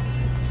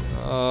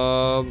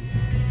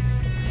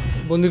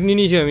 বন্দুক নিয়ে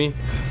নিয়েছি আমি।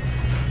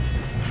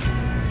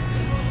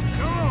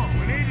 Come on,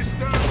 we need to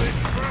stop this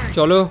train.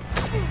 চলো,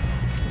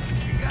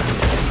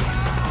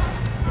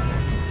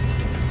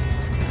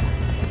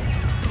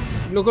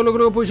 লোক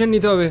পজিশন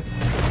নিতে হবে।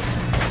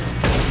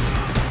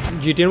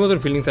 জিটির মতন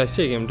ফিলিংস আসছে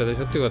এই গেমটাতে,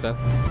 সত্যি কথা।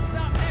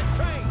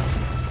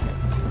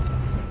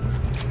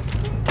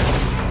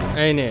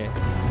 এই নে,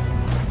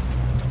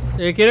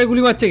 এ কেরা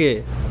গুলি মারছে কে?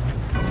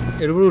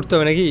 এর উপরে উঠতে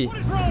হবে নাকি? What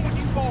is wrong with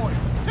you, boy?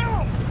 Kill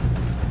him.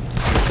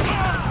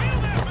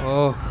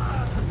 O,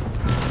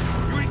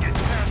 You ain't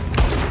getting past me.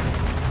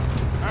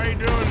 How you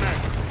doing that?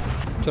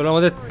 চলো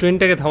আমাদের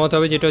ট্রেনটাকে থামাতে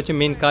হবে, যেটা হচ্ছে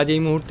মেন কাজ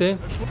এই মুহূর্তে।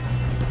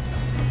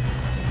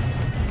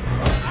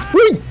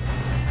 উই,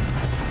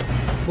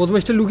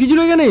 বদমাইশটা লুকিয়েছিল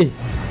এখানে,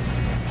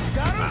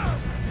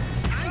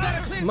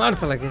 মার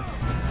শালাকে,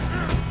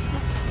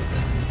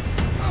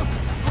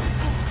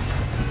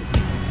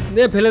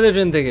 দে ফেলে দে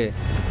ট্রেন থেকে।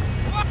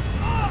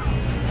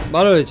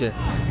 ভালো হয়েছে,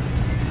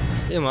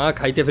 এ মা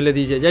খাইতে ফেলে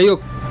দিয়েছে। যাই হোক,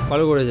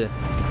 ভালো করেছে,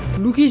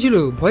 লুকিয়েছিল,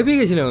 ভয় পেয়ে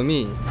গেছিলাম আমি।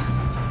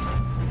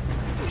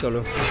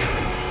 চলো,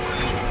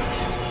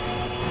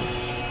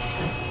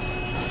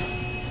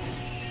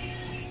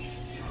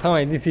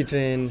 থামাই দিছি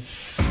ট্রেন।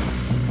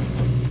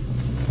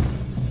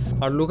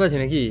 আর লোক আছে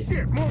নাকি?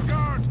 Shit, more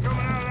guards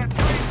coming out of that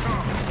train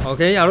car.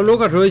 ওকে, আরো লোক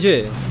আর রয়েছে,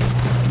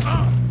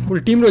 ফুল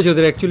টিম রয়েছে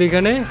ওদের অ্যাকচুয়ালি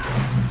এখানে।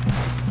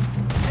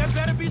 There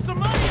better be some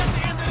money at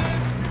the end of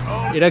this.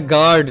 এরা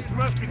গার্ড,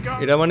 Must be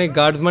guards. এরা মানে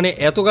গার্ড, মানে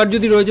এত গার্ড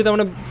যদি রয়েছে তার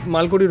মানে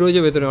মালকড়ি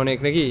রয়েছে ভেতরে অনেক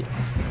নাকি?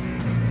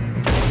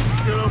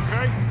 Still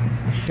okay?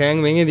 ট্যাঙ্ক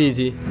ভেঙে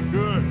দিয়েছি।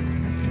 Good.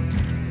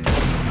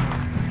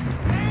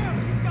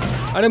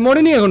 আরে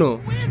মরেনি এখনো।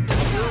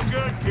 Doing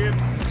good, kid.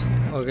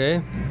 ওকে,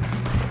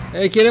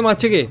 এই কে রে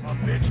মারছে কে? A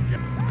bitch.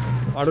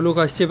 আরো লোক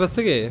আসছে এপাশ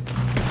থেকে।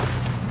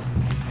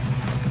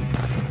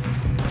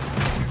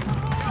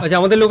 আচ্ছা,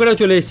 আমাদের লোকেরাও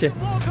চলে এসছে।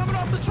 More coming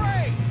off the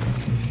train.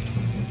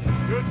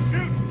 Good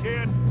shooting,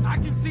 kid. I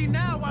can see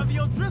now why the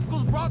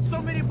O'Driscolls brought so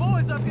many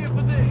boys up here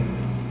for this.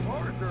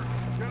 Parker,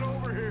 get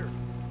over here.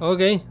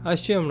 ওকে,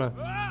 আসছি আমরা।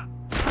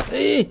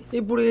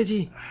 এই পড়ে গেছি,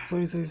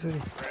 সরি সরি সরি।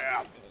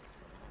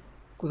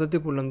 কোথা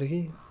দিয়ে পড়লাম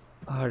দেখি?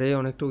 আরে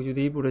অনেকটা উঁচু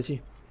দিয়েই পড়েছি।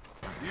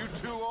 You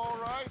two all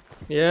right?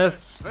 Yes,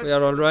 we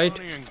are all right.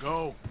 Money and go.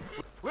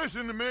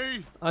 Listen to me.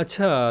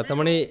 আচ্ছা, তার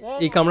মানে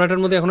এই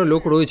কামরাটার মধ্যে এখনো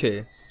লোক রয়েছে,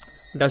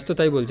 ডাস তো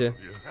তাই বলছে।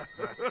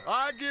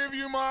 I give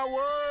you my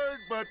word,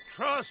 but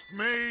trust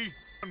me,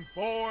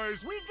 boys.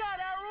 We got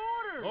our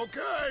orders.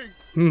 Okay.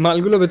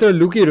 মালগুলো ভেতরে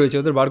লুকিয়ে রয়েছে,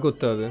 ওদের বার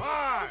করতে হবে।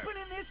 5,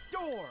 Opening this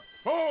door.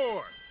 4,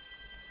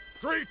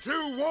 3,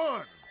 2,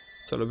 1.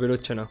 চলো,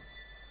 বেরোচ্ছে না।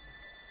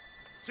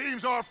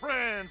 Seems our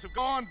friends have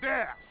gone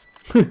deaf.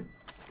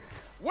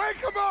 Wake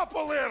them up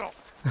a little.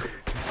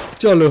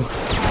 চলো,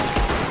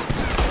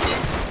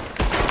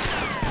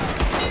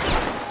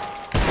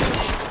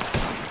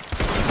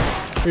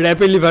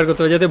 র্যাপিডলি বার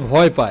করতে হবে যাতে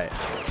ভয় পায়।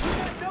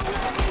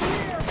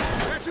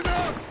 Catching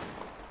up.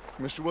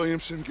 Mr.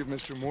 Williamson, give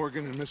Mr.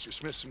 Morgan and Mr.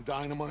 Smith some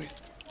dynamite.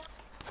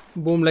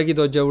 Bomb লাগিয়ে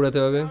দরজা উড়াতে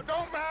হবে। Now,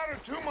 don't matter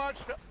too much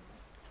to...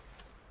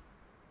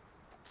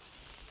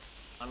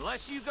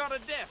 Unless you got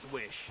a death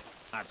wish,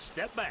 I'd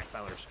step back,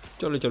 fellas.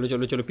 চলো চলো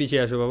চলো চলো,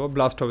 পিছিয়ে আসো বাবা,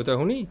 ব্লাস্ট হবে তো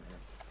এখনই।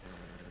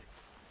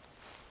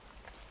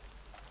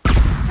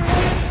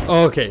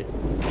 ওকে,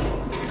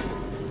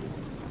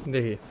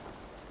 দেখি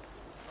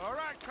All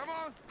right, come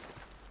on.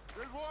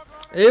 Just walk on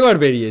it. এবার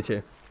বেরিয়েছে,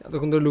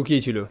 এতক্ষণ তো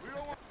লুকিয়ে ছিল।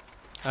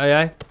 আয়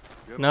আয়,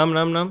 নাম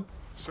নাম নাম।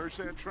 Search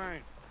that train.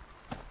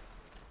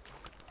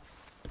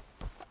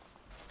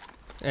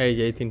 এই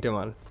যে এই তিনটে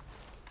মাল।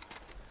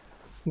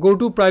 গো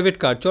টু প্রাইভেট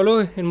কার, চলো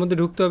এর মধ্যে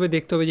ঢুকতে হবে,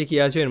 দেখতে হবে যে কি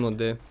আছে এর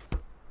মধ্যে।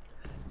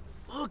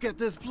 Look at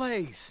this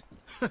place.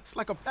 It's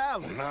like a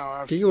palace. Now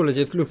I've... ঠিকই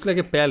বলেছে, লুকস লাইক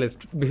এ প্যালেস,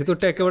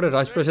 ভেতরটা একেবারে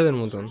রাজপ্রাসাদের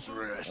মতন।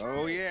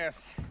 Oh, yes.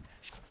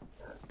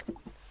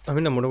 আমি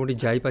না মোটামুটি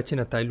যাই পাচ্ছি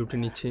না তাই লুটে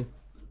নিচ্ছি।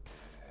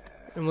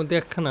 এর মধ্যে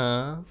একখানা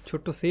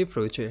ছোট্ট সেফ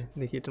রয়েছে,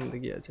 দেখি এটার মধ্যে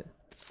কি আছে।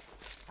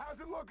 How's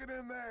it looking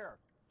in there?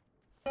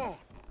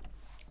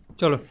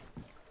 চলো,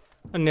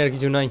 আর নেই, আর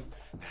কিছু নাই।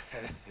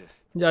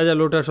 যা যা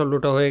লোটা সব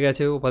লোটা হয়ে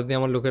গেছে, ওপাশ দিয়ে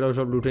আমার লোকেরাও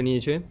সব লুটে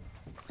নিয়েছে।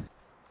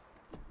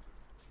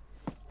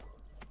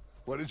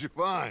 What did you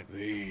find?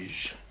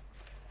 These.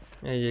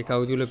 এই যে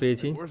কাগজগুলো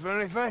পেয়েছি। Worth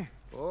anything?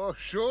 Oh,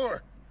 sure.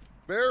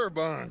 Bearer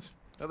bonds.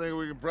 I think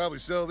we can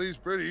probably sell these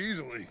pretty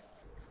easily.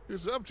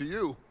 It's up to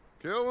you.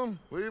 Kill them,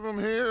 leave them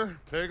here,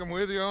 take them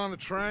with you on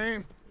the train.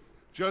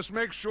 Just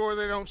make sure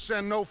they don't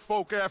send no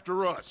folk after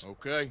us.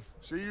 Okay.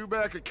 See you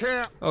back at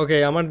camp. ওকে,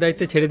 আমার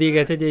দায়িত্বে ছেড়ে দিয়ে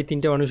গেছে যে এই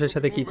তিনটে মানুষের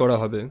সাথে কি করা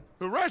হবে।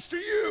 The rest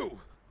of you.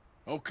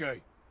 Okay.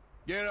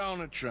 Get on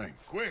the train.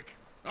 Quick.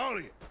 All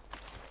of you.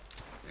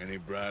 Any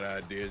bright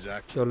ideas I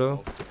can... চলো,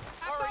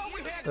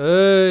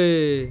 এই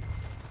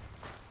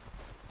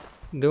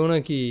দেও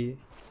নাকি?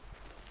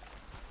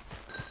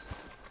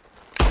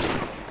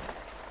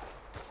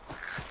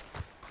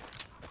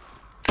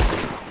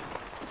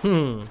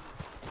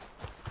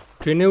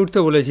 ট্রেনে উঠতে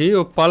বলেছি,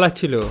 ও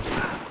পালাচ্ছিল।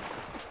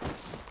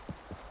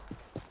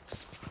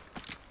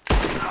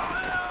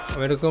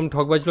 আমি এরকম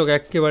ঠকবাজ লোক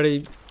একেবারেই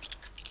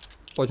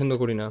পছন্দ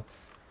করি না।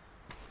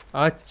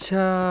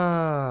 আচ্ছা,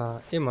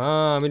 এ মা,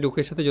 আমি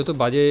লোকের সাথে যত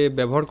বাজে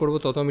ব্যবহার করব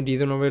তত আমি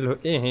ডিজনেবল।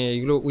 হ্যাঁ,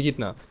 এগুলো উচিত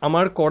না।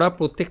 আমার করা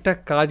প্রত্যেকটা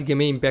কাজ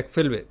গেমে ইম্প্যাক্ট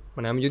ফেলবে,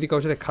 মানে আমি যদি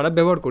কারোর সাথে খারাপ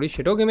ব্যবহার করি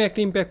সেটাও গেমে একটা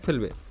ইম্প্যাক্ট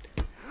ফেলবে।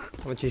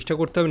 আমার চেষ্টা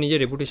করতে হবে নিজের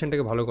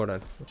রেপুটেশনটাকে ভালো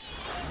করার।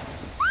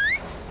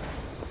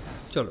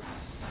 চলো,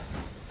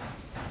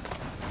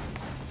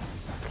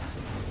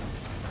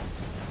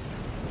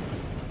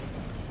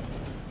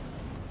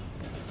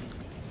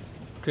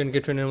 ট্রেনকে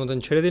ট্রেনের মতন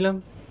ছেড়ে দিলাম,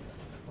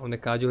 আমাদের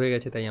কাজও হয়ে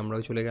গেছে, তাই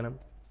আমরাও চলে গেলাম।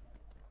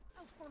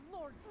 Oh, for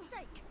Lord's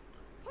sake.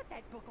 Put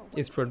that book away.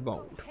 Eastward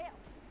bound. Oh, hell.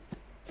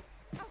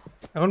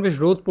 এখন বেশ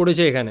রোদ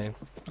পড়েছে এখানে,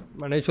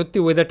 মানে সত্যি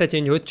ওয়েদারটা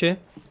চেঞ্জ হচ্ছে।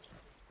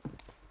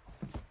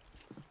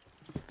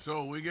 So,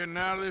 we getting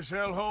out of this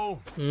hellhole?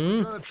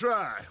 Gonna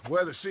try.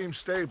 Weather seems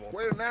stable.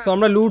 Wait a minute. তো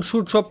আমরা লুট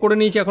শুট সব করে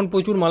নিয়েছি, এখন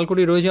প্রচুর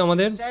মালকড়ি রয়েছে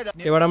আমাদের।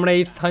 এবার আমরা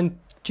এই স্থান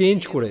চেঞ্জ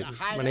করে,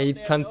 মানে এই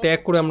স্থান ত্যাগ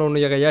করে আমরা অন্য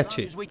জায়গায়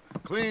যাচ্ছি।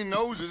 Clean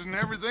noses and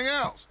everything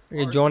else.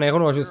 এই জন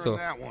এখন অসুস্থ।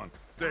 That one.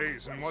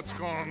 Days and what's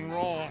gone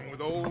wrong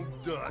with old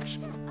Dutch.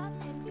 Up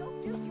and go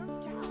do your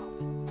job.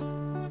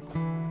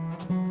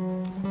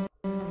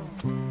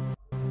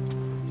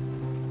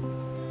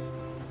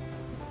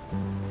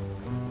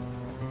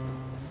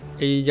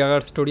 এই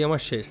জায়গার স্টোরি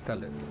আমার শেষ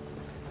তাহলে।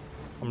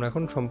 আমরা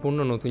এখন সম্পূর্ণ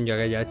নতুন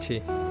জায়গায় যাচ্ছি।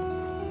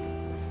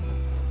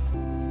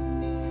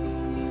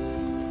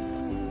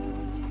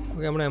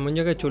 ওকে, আমরা এমন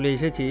জায়গায় চলে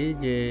এসেছি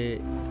যে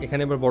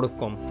এখানে এবার বরফ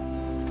কম।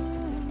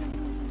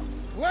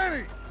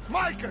 Lenny,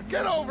 Micah,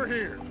 get over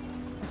here.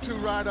 You two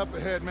ride up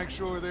ahead, make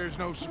sure there's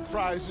no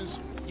surprises.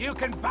 You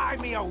can buy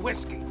me a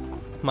whiskey.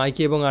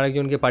 মাইকি এবং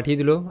আরেকজনকে পাঠিয়ে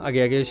দিল আগে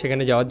আগে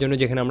সেখানে যাওয়ার জন্য,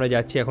 যেখানে আমরা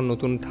যাচ্ছি এখন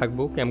নতুন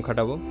থাকবো, ক্যাম্প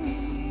খাটাবো।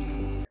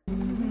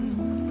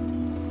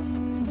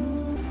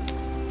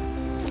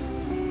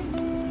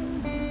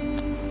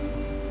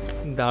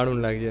 দারুণ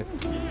লাগছে,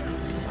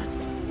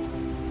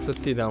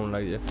 সত্যি দারুণ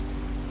লাগছে।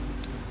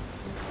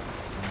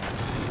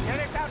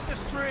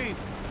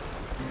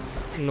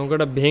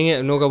 নৌকাটা ভেঙে,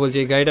 নৌকা বলছি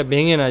গাড়িটা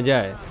ভেঙে না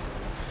যায়,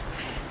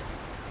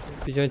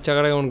 পিছনের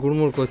চাকাটা কেমন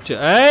গুড়মুড় করছে।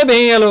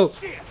 ভেঙে গেল।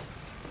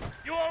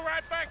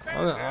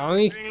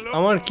 আমি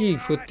আমার কি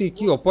সত্যি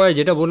কি অপায়,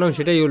 যেটা বললাম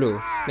সেটাই হলো,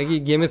 নাকি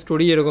গেমের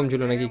স্টোরি এরকম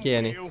ছিল নাকি কে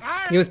জানে,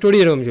 গেমের স্টোরি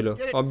এরকম ছিল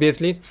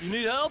অবভিয়াসলি।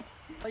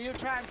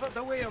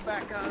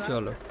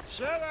 চলো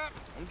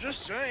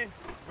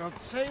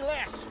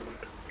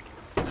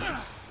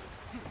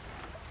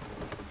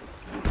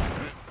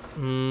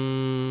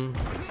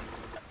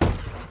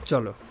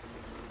চলো,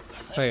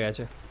 হয়ে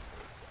গেছে।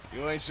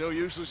 You ain't so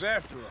useless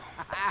after all.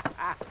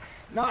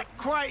 Not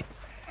quite.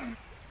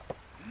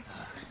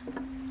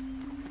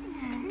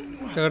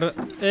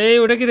 এই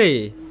ওটা কি রে?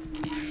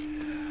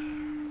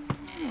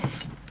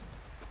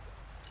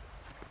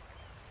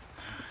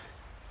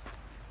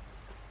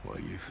 What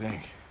do you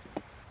think?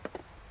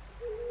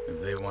 If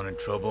they wanted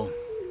trouble,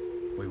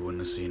 we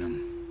wouldn't have seen them.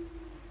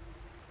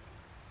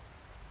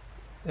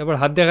 এবার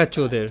হাত দেখাচ্ছে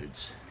ওদের।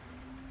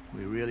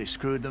 We really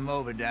screwed them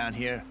over down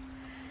here.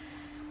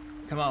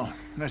 Come on,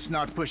 let's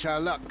not push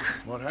our luck.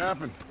 What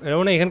happened? এরা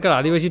মানে এখানকার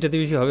আদিবাসী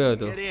টাদিবাসী হবে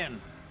হয়তো। Get in.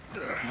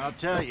 I'll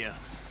tell you.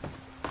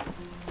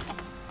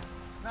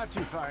 Not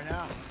too far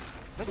now.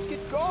 Let's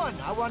get going.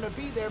 I want to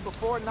be there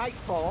before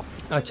nightfall.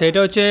 আচ্ছা, এটা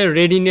হচ্ছে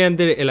red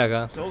ইন্ডিয়ানদের এলাকা।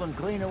 Stole them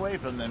clean away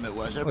from them. It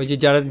was. ওই যে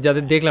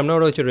যাদের দেখলাম না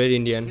ওরা হচ্ছে red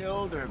Indian,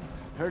 Killed or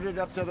herded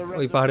up to the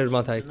ওই পাহাড়ের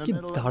মাথায়। কি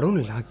দারুণ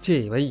লাগছে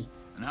ভাই,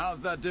 And how's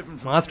that different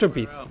from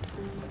masterpiece.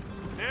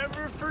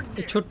 Never forget.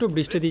 এই ছোট্ট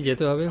ব্রিজটা দিয়ে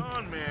যেতে হবে।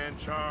 Con man,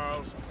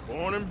 Charles,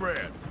 born and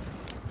bred.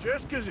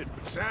 Just 'cause it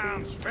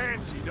sounds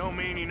fancy don't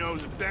mean he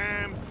knows a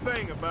damn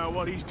thing about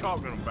what he's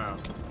talking about.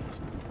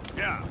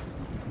 Yeah.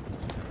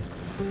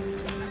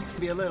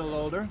 Be a little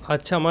older.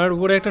 আচ্ছা, আমার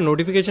উপরে একটা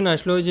নোটিফিকেশন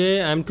আসলো যে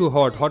I am too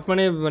hot. Hot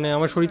মানে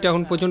আমার শরীরটা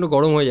এখন প্রচণ্ড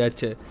গরম হয়ে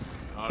যাচ্ছে,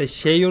 তাই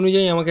সেই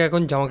অনুযায়ী আমাকে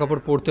এখন জামা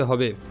কাপড় পরতে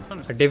হবে।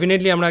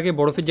 ডেফিনেটলি আমরা আগে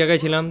বরফের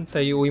জায়গায় ছিলাম,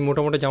 তাই ওই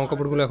মোটা মোটা জামা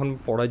কাপড়গুলো এখন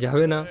পরা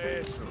যাবে না।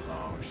 It's a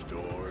long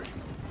story.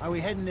 Are we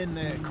heading in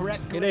the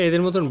correct এরা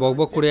এদের মতন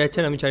বকবক করে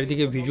যাচ্ছেন, আমি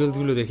চারিদিকে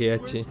ভিজুয়ালসগুলো দেখে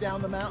যাচ্ছি। down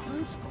the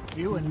mountains?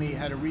 You and me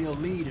had a real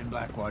lead in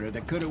Blackwater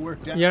that could have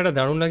worked out. জায়গাটা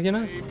দারুণ লাগছে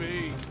না? Maybe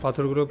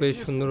পাথরগুলো বেশ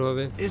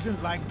সুন্দরভাবে, Isn't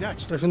like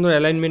Dutch. একটা সুন্দর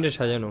অ্যালাইনমেন্টে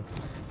সাজানো।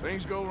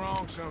 things go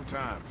wrong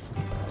sometimes.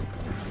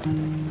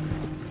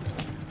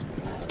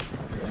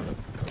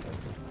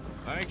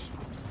 Thanks.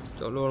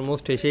 চলো,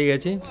 অলমোস্ট এসেই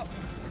গেছি।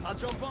 I'll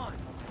jump on.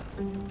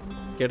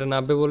 কেটা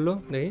নামবে বললো,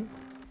 দেখি।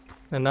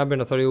 না, নামবে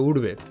না, সরি,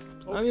 উঠবে।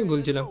 আমি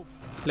বলছিলাম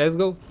লেটস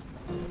গো।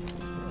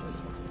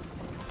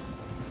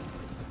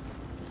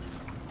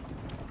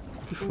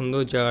 কি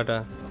সুন্দর জায়গাটা,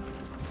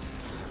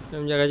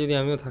 এরকম জায়গায় যদি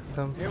আমিও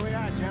থাকতাম। Here we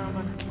are,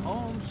 gentlemen.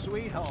 Home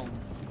sweet home.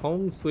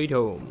 Home sweet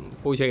home,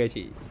 পৌঁছে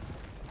গেছি।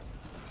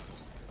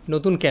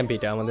 নতুন ক্যাম্প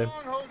এটা আমাদের, Come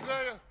on,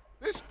 Hosea.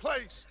 This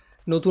place.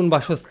 নতুন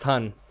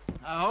বাসস্থান।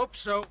 I hope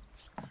so.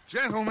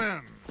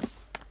 Gentlemen,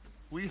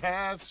 we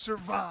have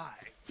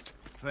survived.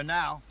 For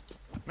now.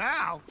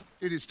 Now,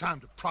 it is time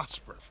to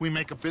prosper. We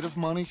make a bit of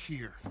money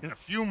here. In a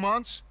few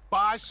months,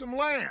 buy some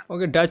land.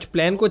 Okay, Dutch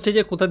plan করছে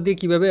যে কোথা দিয়ে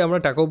কীভাবে আমরা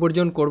টাকা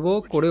উপার্জন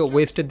করে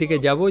ওয়েস্টের দিকে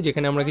যাব,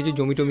 যেখানে আমরা কিছু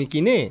জমি টমি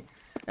কিনে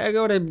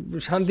একেবারে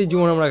শান্তির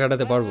জীবন আমরা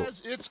কাটাতে পারবো। As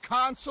its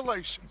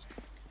consolations.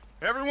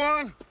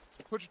 Everyone,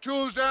 put your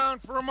tools down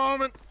for a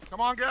moment.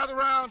 Come on, gather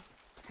round.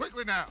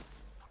 Quickly now.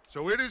 So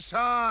it is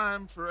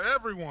time for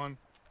everyone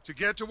to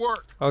get to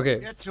work. Okay,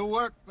 Get to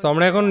work. তো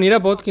আমরা এখন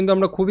নিরাপদ, কিন্তু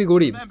আমরা খুবই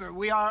গরিব। Remember,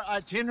 we are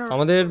itinerant.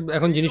 আমাদের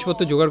এখন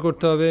জিনিসপত্র জোগাড়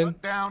করতে হবে।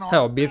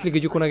 হ্যাঁ, অবভিয়াসলি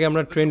কিছুক্ষণ আগে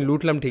আমরা ট্রেন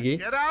লুটলাম ঠিকই,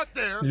 Get out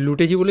there.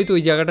 লুটেছি বলেই তো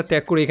ওই জায়গাটা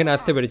ত্যাগ করে এখানে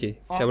আসতে পেরেছি।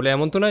 তাই বলে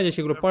এমন তো নয় যে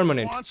সেগুলো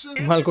পার্মানেন্ট,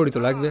 মাল করি তো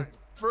লাগবে।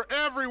 For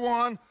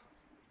everyone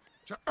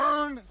to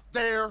earn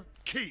their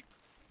keep.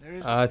 There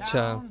is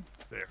আচ্ছা, a town.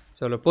 There.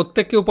 চলো,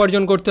 প্রত্যেককে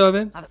উপার্জন করতে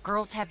হবে। Now the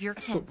girls have your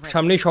tent ready.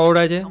 সামনেই শহর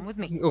আছে, Come with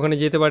me. ওখানে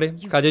যেতে পারে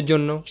কাজের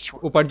জন্য,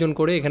 উপার্জন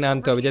করে এখানে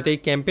আনতে হবে যাতে এই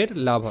ক্যাম্পের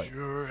লাভ হয়।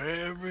 Sure,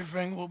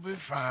 everything will be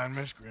fine,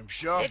 Miss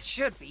Grimshaw. It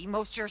should be.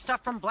 Most of your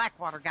stuff from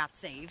Blackwater got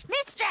saved.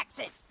 Miss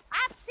Jackson,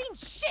 I've seen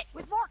shit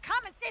with more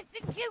common sense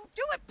than you.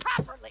 Do it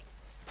properly.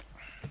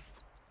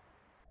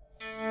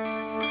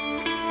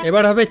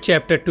 এবার হবে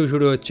chapter 2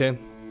 শুরু হচ্ছে,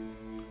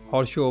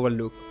 Harsh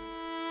overlook.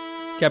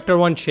 Chapter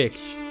 1 শেষ,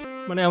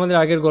 মানে আমাদের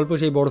আগের গল্প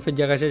সেই বরফের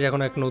জায়গা শেষ,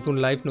 এখন এক নতুন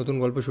লাইফ, নতুন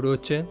গল্প শুরু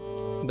হচ্ছে।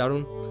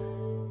 দারুণ।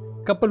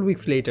 কাপল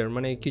উইকস লেটার,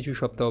 মানে কিছু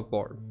সপ্তাহ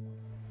পর।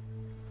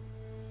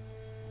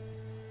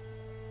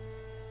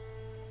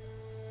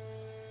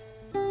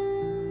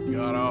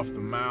 Got off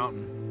the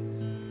mountain,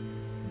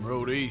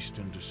 rode east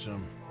into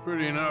some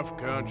pretty enough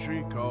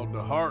country called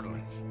the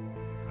Heartlands.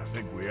 I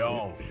think we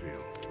all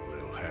feel a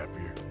little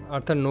happier.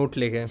 Arthur note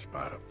লেখে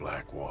Despite of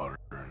Blackwater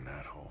and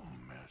that whole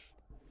mess.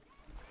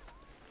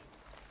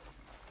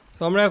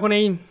 তো আমরা এখন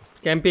এই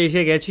ক্যাম্পে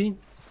এসে গেছি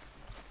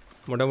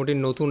মোটামুটি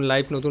নতুন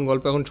লাইফ নতুন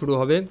গল্প এখন শুরু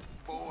হবে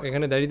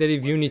এখানে দাঁড়িয়ে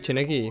দাঁড়িয়ে ভিউ নিচ্ছে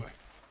নাকি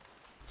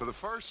For the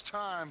first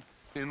time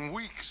in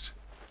weeks,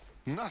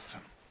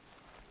 nothing.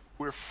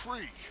 We're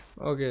free.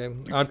 ওকে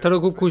আর্থারও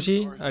খুব খুশি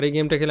আর এই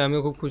গেমটা খেলে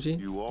আমিও খুব খুশি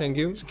থ্যাংক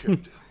ইউ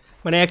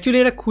মানে অ্যাকচুয়ালি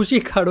এরা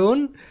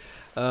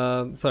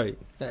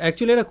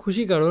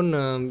খুশি কারণ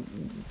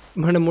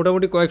মানে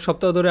মোটামুটি কয়েক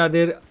সপ্তাহ ধরে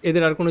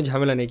এদের আর কোনো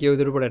ঝামেলা নেই কেউ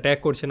এদের উপর অ্যাট্যাক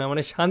করছে না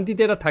মানে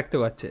শান্তিতে এরা থাকতে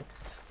পারছে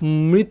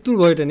মৃত্যুর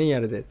ভয়টা নেই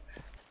আর এদের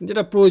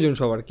যেটা প্রয়োজন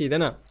সবার কি তাই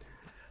না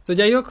তো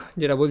যাই হোক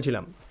যেটা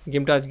বলছিলাম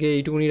গেমটা আজকে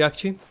এইটুকুনি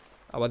রাখছি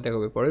আবার দেখা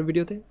হবে পরের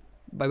ভিডিওতে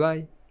বাই বাই